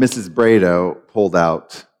 But Mrs. Brado pulled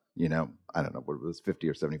out, I don't know what it was, 50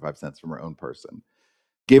 or 75 cents from her own purse and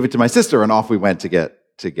gave it to my sister, and off we went to get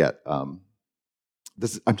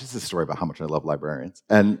this. I'm just a story about how much I love librarians.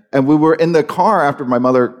 And we were in the car after my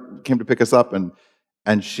mother came to pick us up,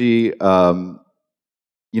 and she, we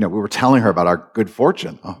were telling her about our good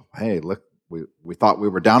fortune. Oh, hey, look, we thought we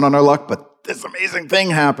were down on our luck, but this amazing thing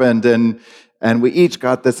happened, and we each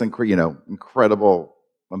got this incredible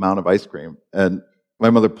amount of ice cream. And my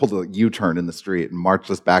mother pulled a U-turn in the street and marched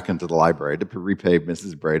us back into the library to repay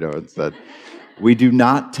Mrs. Brado and said, "We do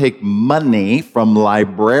not take money from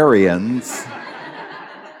librarians.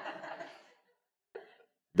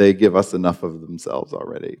 They give us enough of themselves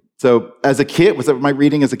already." So as a kid, was that my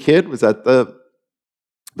reading as a kid? Was that the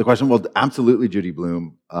question? Well, absolutely Judy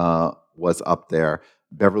Blume was up there.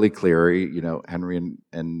 Beverly Cleary, Henry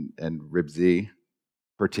and Ribsy,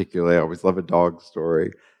 particularly. I always love A Dog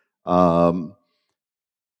Story.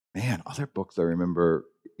 Other books I remember,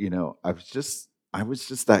 I was just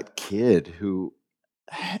that kid who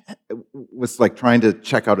was like trying to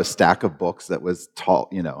check out a stack of books that was tall,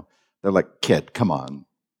 they're like, kid, come on.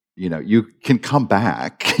 You can come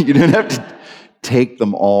back. You don't have to take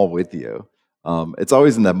them all with you. It's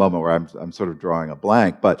always in that moment where I'm sort of drawing a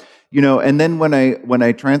blank. But and then when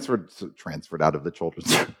I transferred out of the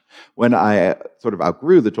children's room, when I sort of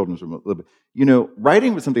outgrew the children's room a little bit,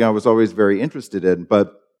 writing was something I was always very interested in.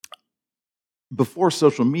 But before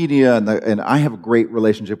social media, and I have a great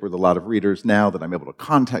relationship with a lot of readers now that I'm able to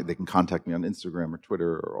contact. They can contact me on Instagram or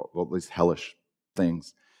Twitter or well, at least hellish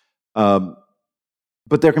things.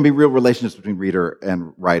 But there can be real relationships between reader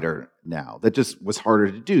and writer now. That just was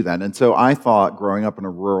harder to do then. And so I thought, growing up in a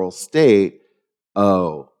rural state,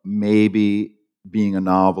 maybe being a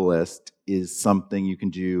novelist is something you can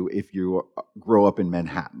do if you grow up in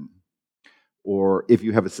Manhattan or if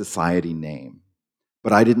you have a society name.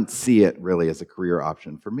 But I didn't see it really as a career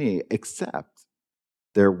option for me, except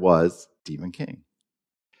there was Stephen King.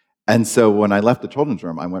 And so when I left the children's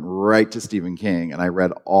room, I went right to Stephen King and I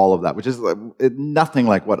read all of that, which is nothing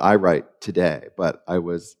like what I write today. But I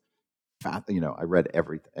was, I read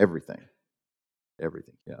everything.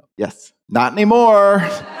 Yeah. Yes. Not anymore.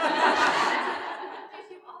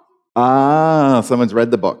 Someone's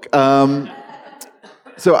read the book.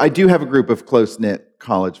 So I do have a group of close-knit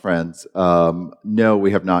college friends. No,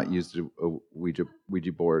 we have not used a Ouija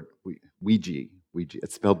board. Ouija.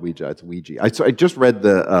 It's spelled Ouija. It's Ouija. I read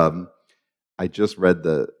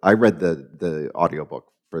the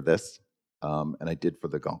audiobook for this, and I did for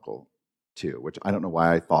the Guncle too, which I don't know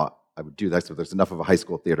why I thought I would do that. So there's enough of a high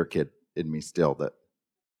school theater kid in me still that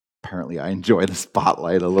apparently I enjoy the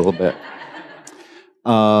spotlight a little bit.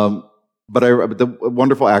 But the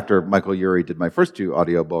wonderful actor Michael Urie did my first two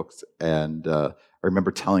audiobooks, and I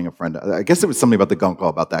remember telling a friend, I guess it was something about the Guncle,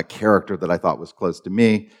 about that character that I thought was close to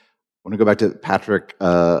me. I want to go back to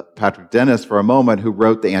Patrick Dennis for a moment, who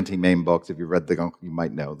wrote the Auntie Mame books. If you've read the Guncle, you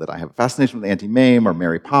might know that I have a fascination with Auntie Mame or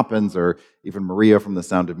Mary Poppins or even Maria from The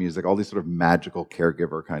Sound of Music, all these sort of magical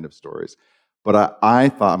caregiver kind of stories. But I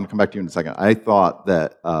thought, I'm going to come back to you in a second, I thought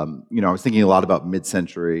that, I was thinking a lot about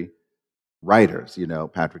mid-century writers,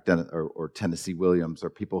 Patrick Dennis or Tennessee Williams, or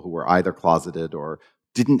people who were either closeted or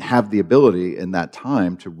didn't have the ability in that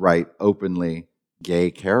time to write openly gay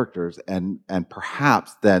characters, and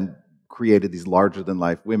perhaps then created these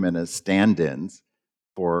larger-than-life women as stand-ins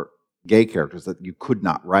for gay characters that you could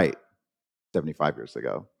not write 75 years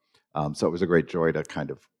ago. So it was a great joy to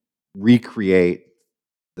kind of recreate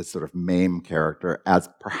this sort of Mame character as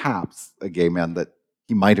perhaps a gay man that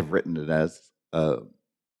he might have written it as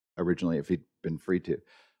originally if he'd been free to.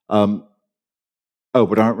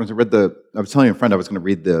 But I was telling a friend I was going to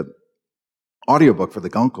read the audiobook for the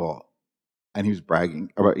Guncle, and he was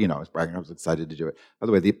bragging. I was excited to do it. By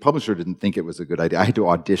the way, the publisher didn't think it was a good idea. I had to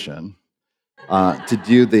audition to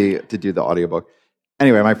do the audiobook.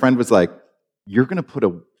 Anyway, my friend was like, "You're going to put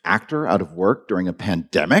an actor out of work during a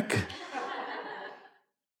pandemic?"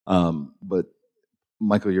 But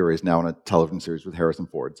Michael Urie is now in a television series with Harrison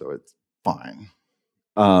Ford, so it's fine.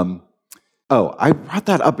 I brought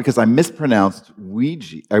that up because I mispronounced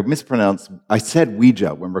Ouija. I said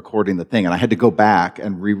Ouija when recording the thing, and I had to go back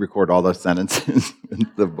and re-record all those sentences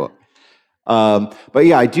in the book. But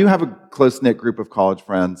yeah, I do have a close-knit group of college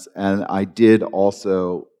friends, and I did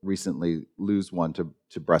also recently lose one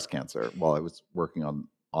to breast cancer while I was working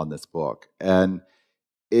on this book. And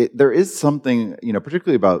there is something,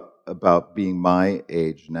 particularly about being my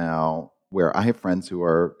age now, where I have friends who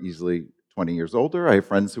are easily 20 years older. I have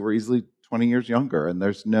friends who are easily 20 years younger. And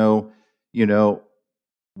there's no,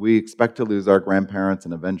 we expect to lose our grandparents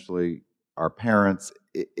and eventually our parents.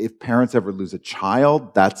 If parents ever lose a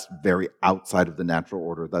child, that's very outside of the natural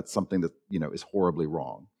order. That's something that, is horribly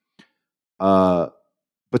wrong. But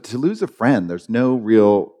to lose a friend, there's no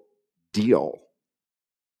real deal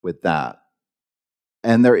with that.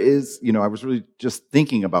 And there is, I was really just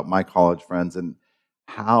thinking about my college friends and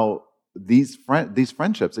how these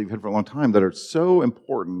friendships that you've had for a long time that are so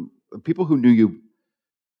important, people who knew you,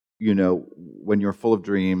 when you're full of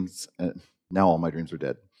dreams. Now all my dreams are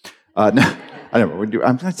dead. No, I don't know.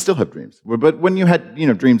 I still have dreams. But when you had,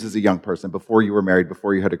 dreams as a young person, before you were married,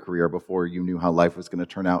 before you had a career, before you knew how life was going to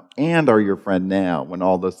turn out, and are your friend now, when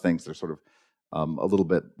all those things are sort of a little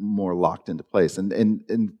bit more locked into place.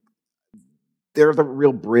 And they're the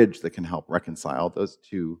real bridge that can help reconcile those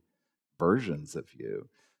two versions of you.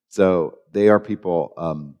 So they are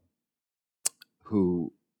people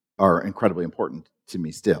who are incredibly important to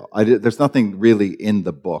me still. There's nothing really in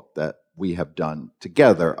the book that we have done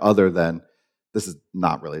together other than, this is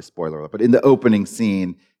not really a spoiler, but in the opening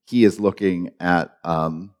scene, he is looking at,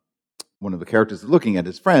 one of the characters is looking at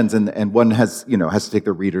his friends, and one has to take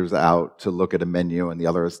their readers out to look at a menu, and the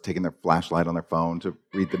other is taking their flashlight on their phone to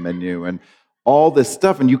read the menu, and all this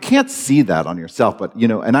stuff, and you can't see that on yourself, but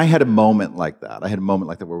and I had a moment like that.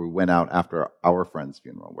 Where we went out after our friend's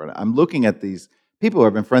funeral, where I'm looking at these people who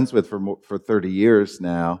I've been friends with for 30 years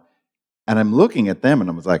now, and I'm looking at them, and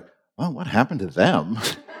I was like, well, what happened to them?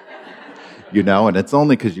 And it's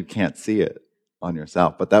only because you can't see it on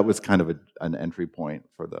yourself. But that was kind of an entry point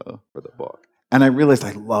for the book. And I realized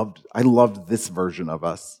I loved this version of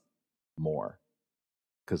us more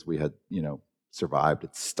because we had, survived.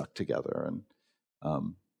 It's stuck together.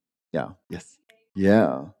 And yes.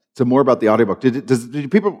 Yeah. So more about the audiobook.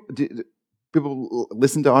 Did people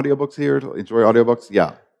listen to audiobooks here? Enjoy audiobooks?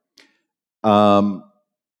 Yeah.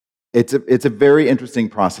 It's a very interesting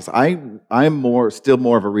process. I'm still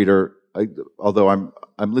more of a reader, although I'm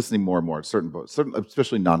listening more and more. Certain books,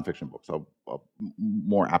 especially nonfiction books, I'm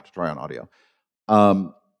more apt to try on audio.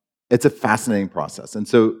 It's a fascinating process, and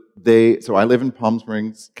so I live in Palm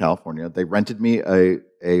Springs, California. They rented me a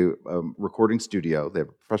recording studio. They have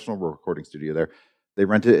a professional recording studio there. They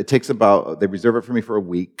rent it. It takes they reserve it for me for a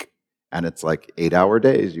week, and it's like 8-hour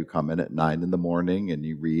days. You come in at 9 a.m. and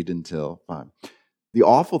you read until 5. The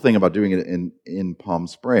awful thing about doing it in Palm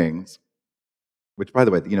Springs, which, by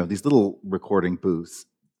the way, these little recording booths,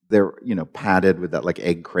 they're padded with that like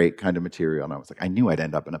egg crate kind of material, and I was like, I knew I'd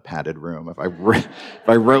end up in a padded room if I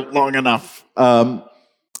wrote long enough.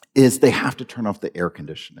 Is they have to turn off the air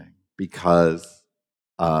conditioning because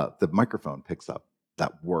the microphone picks up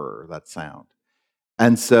that sound,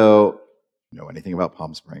 and so anything about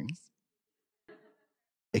Palm Springs,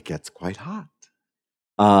 it gets quite hot.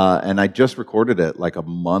 And I just recorded it like a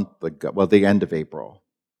month ago, the end of April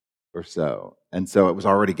or so. And so it was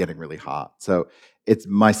already getting really hot. So it's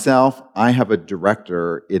myself. I have a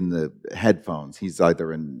director in the headphones. He's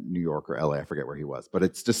either in New York or LA. I forget where he was. But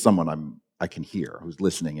it's just someone I can hear who's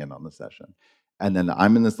listening in on the session. And then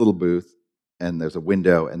I'm in this little booth, and there's a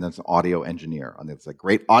window, and there's an audio engineer. And it's a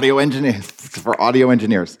great audio engineer for audio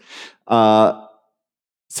engineers.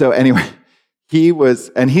 So anyway...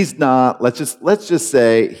 he's not, let's just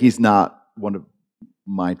say he's not one of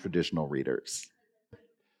my traditional readers.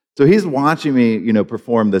 So he's watching me,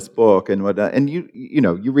 perform this book and whatnot. And you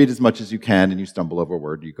read as much as you can, and you stumble over a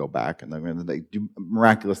word, you go back, and then they do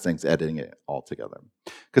miraculous things editing it all together.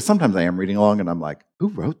 Because sometimes I am reading along and I'm like, who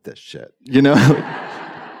wrote this shit?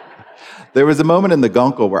 There was a moment in the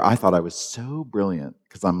Guncle where I thought I was so brilliant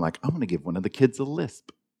because I'm like, I'm going to give one of the kids a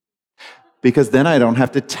lisp. Because then I don't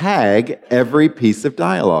have to tag every piece of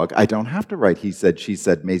dialogue. I don't have to write he said, she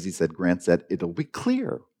said, Maisie said, Grant said. It'll be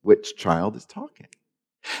clear which child is talking.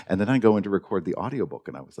 And then I go in to record the audiobook,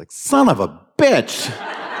 and I was like, son of a bitch!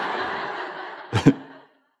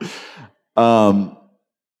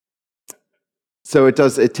 So it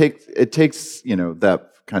takes that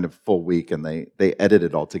kind of full week, and they edit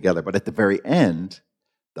it all together. But at the very end,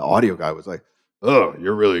 the audio guy was like, oh,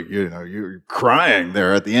 you're really, you're crying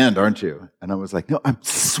there at the end, aren't you? And I was like, no, I'm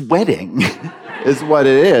sweating is what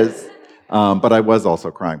it is. But I was also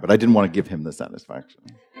crying, but I didn't want to give him the satisfaction.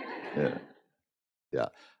 Yeah.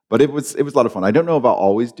 But it was a lot of fun. I don't know if I'll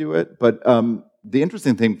always do it, but the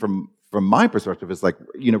interesting thing from my perspective is like,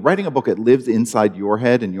 writing a book, it lives inside your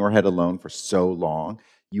head and your head alone for so long.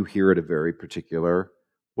 You hear it a very particular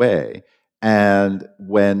way. And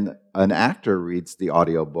when an actor reads the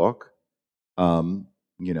audiobook,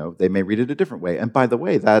 they may read it a different way. And by the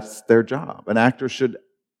way, that's their job. An actor should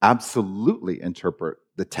absolutely interpret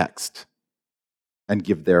the text and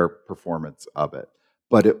give their performance of it.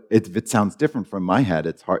 But if it sounds different from my head,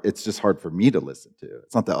 it's hard. It's just hard for me to listen to.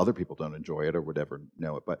 It's not that other people don't enjoy it or would ever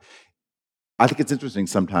know it. But I think it's interesting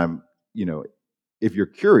sometimes, if you're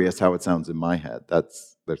curious how it sounds in my head, there's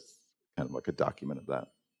kind of like a document of that.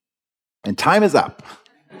 And time is up.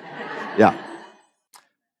 Yeah.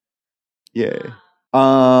 Yay.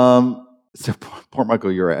 So poor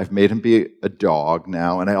Michael, you're right. I've made him be a dog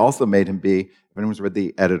now, and I also made him be, if anyone's read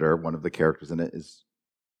The Editor, one of the characters in it is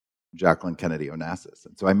Jacqueline Kennedy Onassis.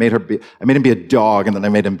 And so I made him be a dog, and then I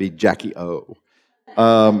made him be Jackie O.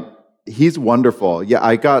 He's wonderful. Yeah,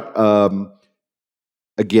 I got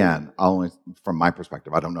again, only from my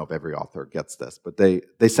perspective, I don't know if every author gets this, but they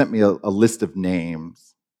sent me a list of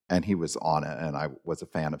names, and he was on it, and I was a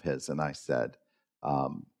fan of his, and I said,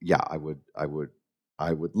 yeah, I would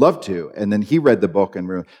love to. And then he read the book,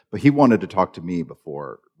 but he wanted to talk to me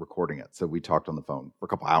before recording it. So we talked on the phone for a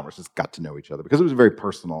couple hours, just got to know each other because it was a very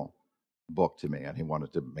personal book to me, and he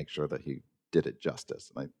wanted to make sure that he did it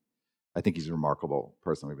justice. And I think he's a remarkable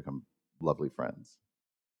person. We become lovely friends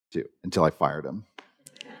too, until I fired him.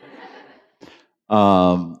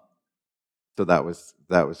 So that was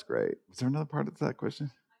great. Was there another part of that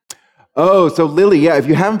question? Oh, so Lily, yeah, if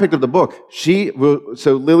you haven't picked up the book,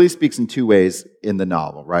 so Lily speaks in two ways in the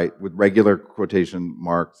novel, right? With regular quotation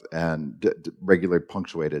marks and regular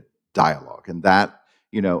punctuated dialogue. And that,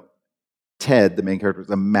 Ted, the main character, is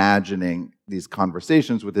imagining these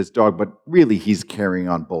conversations with his dog, but really he's carrying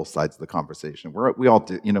on both sides of the conversation. We all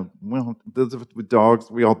do, with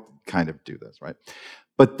dogs, we all kind of do this, right?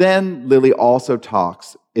 But then Lily also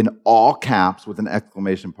talks in all caps with an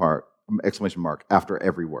exclamation mark after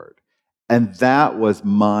every word. And that was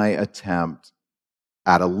my attempt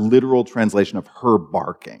at a literal translation of her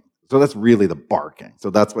barking. So that's really the barking. So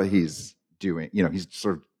that's what he's doing. He's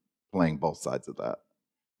sort of playing both sides of that.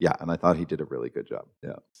 Yeah, and I thought he did a really good job.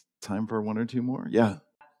 Yeah. Time for one or two more? Yeah.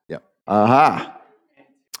 Yeah. Aha.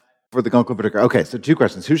 For the Guncle particular. Okay, so two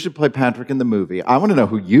questions. Who should play Patrick in the movie? I want to know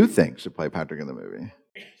who you think should play Patrick in the movie.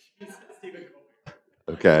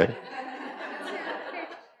 Okay.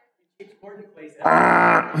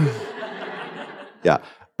 Yeah.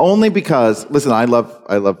 Only because, listen, I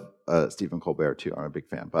love Stephen Colbert too. I'm a big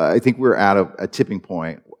fan, but I think we're at a tipping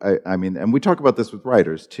point. I mean, and we talk about this with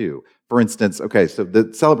writers too. For instance, okay, so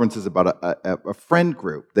the Celebrants is about a friend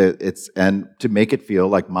group and to make it feel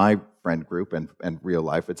like my friend group and real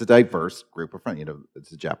life, it's a diverse group of friends.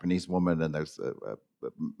 It's a Japanese woman and there's a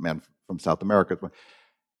man from South America.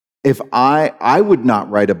 If I would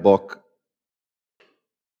not write a book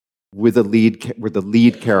where the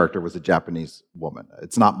lead character was a Japanese woman.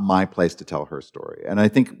 It's not my place to tell her story. And I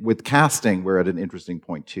think with casting, we're at an interesting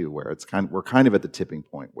point too, where we're kind of at the tipping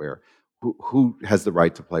point where who has the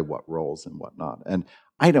right to play what roles and whatnot. And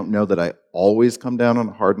I don't know that I always come down on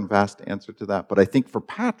a hard and fast answer to that, but I think for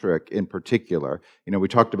Patrick in particular, we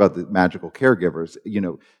talked about the magical caregivers,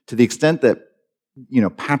 to the extent that,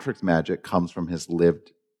 Patrick's magic comes from his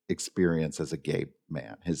lived experience as a gay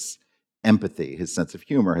man, his empathy, his sense of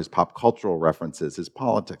humor, his pop cultural references, his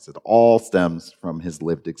politics. It all stems from his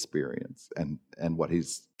lived experience and what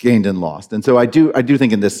he's gained and lost. And so I do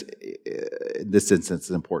think in this instance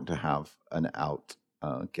it's important to have an out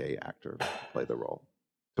gay actor play the role.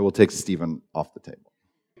 So we'll take Steven off the table.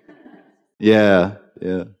 Yeah.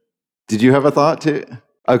 Did you have a thought too?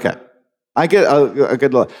 Okay. I get a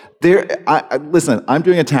good look. Listen, I'm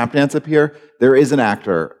doing a tap dance up here. There is an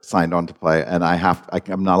actor signed on to play, and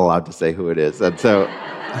I'm not allowed to say who it is. And so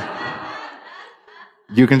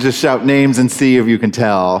you can just shout names and see if you can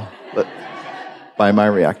tell by my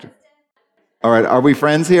reaction. All right, are we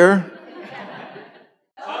friends here?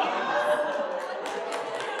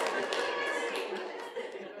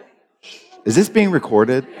 Is this being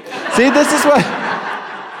recorded? See, this is what...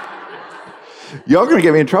 Y'all gonna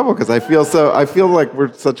get me in trouble because I feel like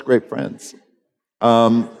we're such great friends.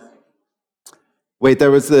 Wait,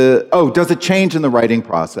 does it change in the writing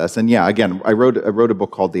process? And yeah, again, I wrote a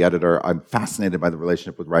book called The Editor. I'm fascinated by the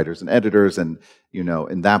relationship with writers and editors, and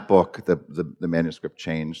in that book, the manuscript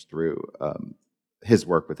changed through his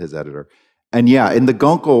work with his editor. And yeah, in the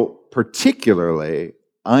Guncle particularly,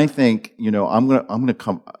 I think I'm gonna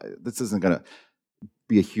come. This isn't gonna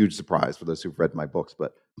be a huge surprise for those who've read my books,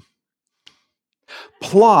 but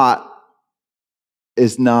plot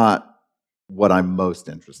is not what I'm most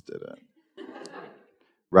interested in,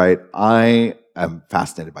 right? I am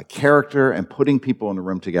fascinated by character and putting people in a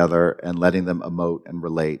room together and letting them emote and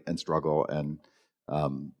relate and struggle and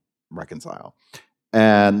reconcile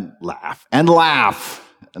and laugh.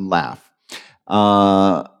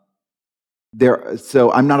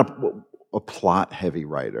 So I'm not a plot-heavy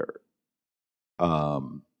writer,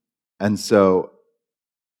 and so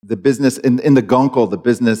the business in the Guncle, the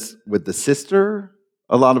business with the sister,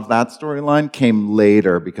 a lot of that storyline came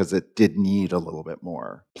later because it did need a little bit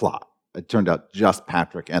more plot. It turned out just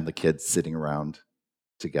Patrick and the kids sitting around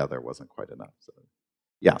together wasn't quite enough. So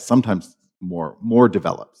yeah, sometimes more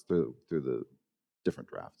develops through the different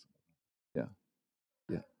drafts.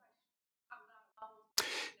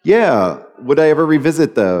 Yeah, would I ever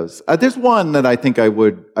revisit those? There's one that I think I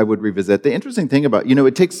would revisit. The interesting thing about,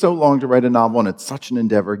 it takes so long to write a novel and it's such an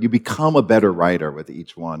endeavor. You become a better writer with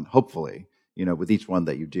each one, hopefully, with each one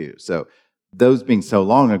that you do. So those being so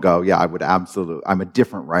long ago, yeah, I'm a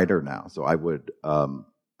different writer now. So I would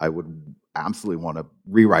absolutely want to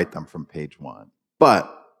rewrite them from page one.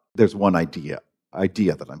 But there's one idea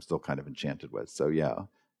that I'm still kind of enchanted with. So yeah.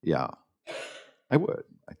 I would,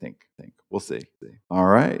 I think. We'll see. All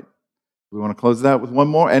right. We want to close it out with one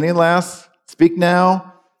more. Any last? Speak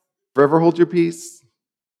now. Forever hold your peace.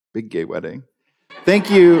 Big gay wedding. Thank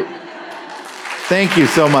you. Thank you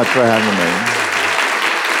so much for having me.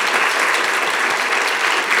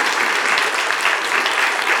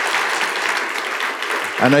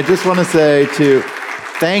 And I just want to say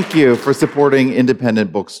thank you for supporting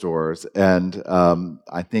independent bookstores. And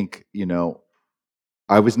I think,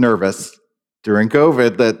 I was nervous during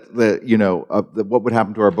COVID that what would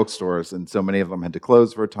happen to our bookstores, and so many of them had to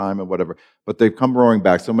close for a time and whatever. But they've come roaring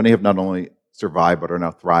back. So many have not only survived but are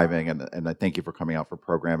now thriving. And I thank you for coming out for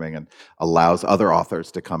programming and allows other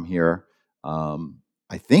authors to come here.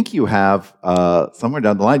 I think you have somewhere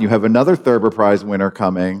down the line you have another Thurber Prize winner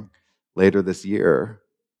coming later this year.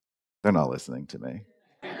 They're not listening to me.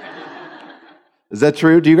 Is that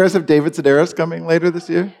true? Do you guys have David Sedaris coming later this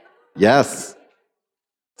year? Yes.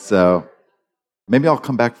 So maybe I'll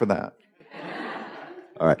come back for that.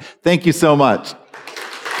 All right. Thank you so much.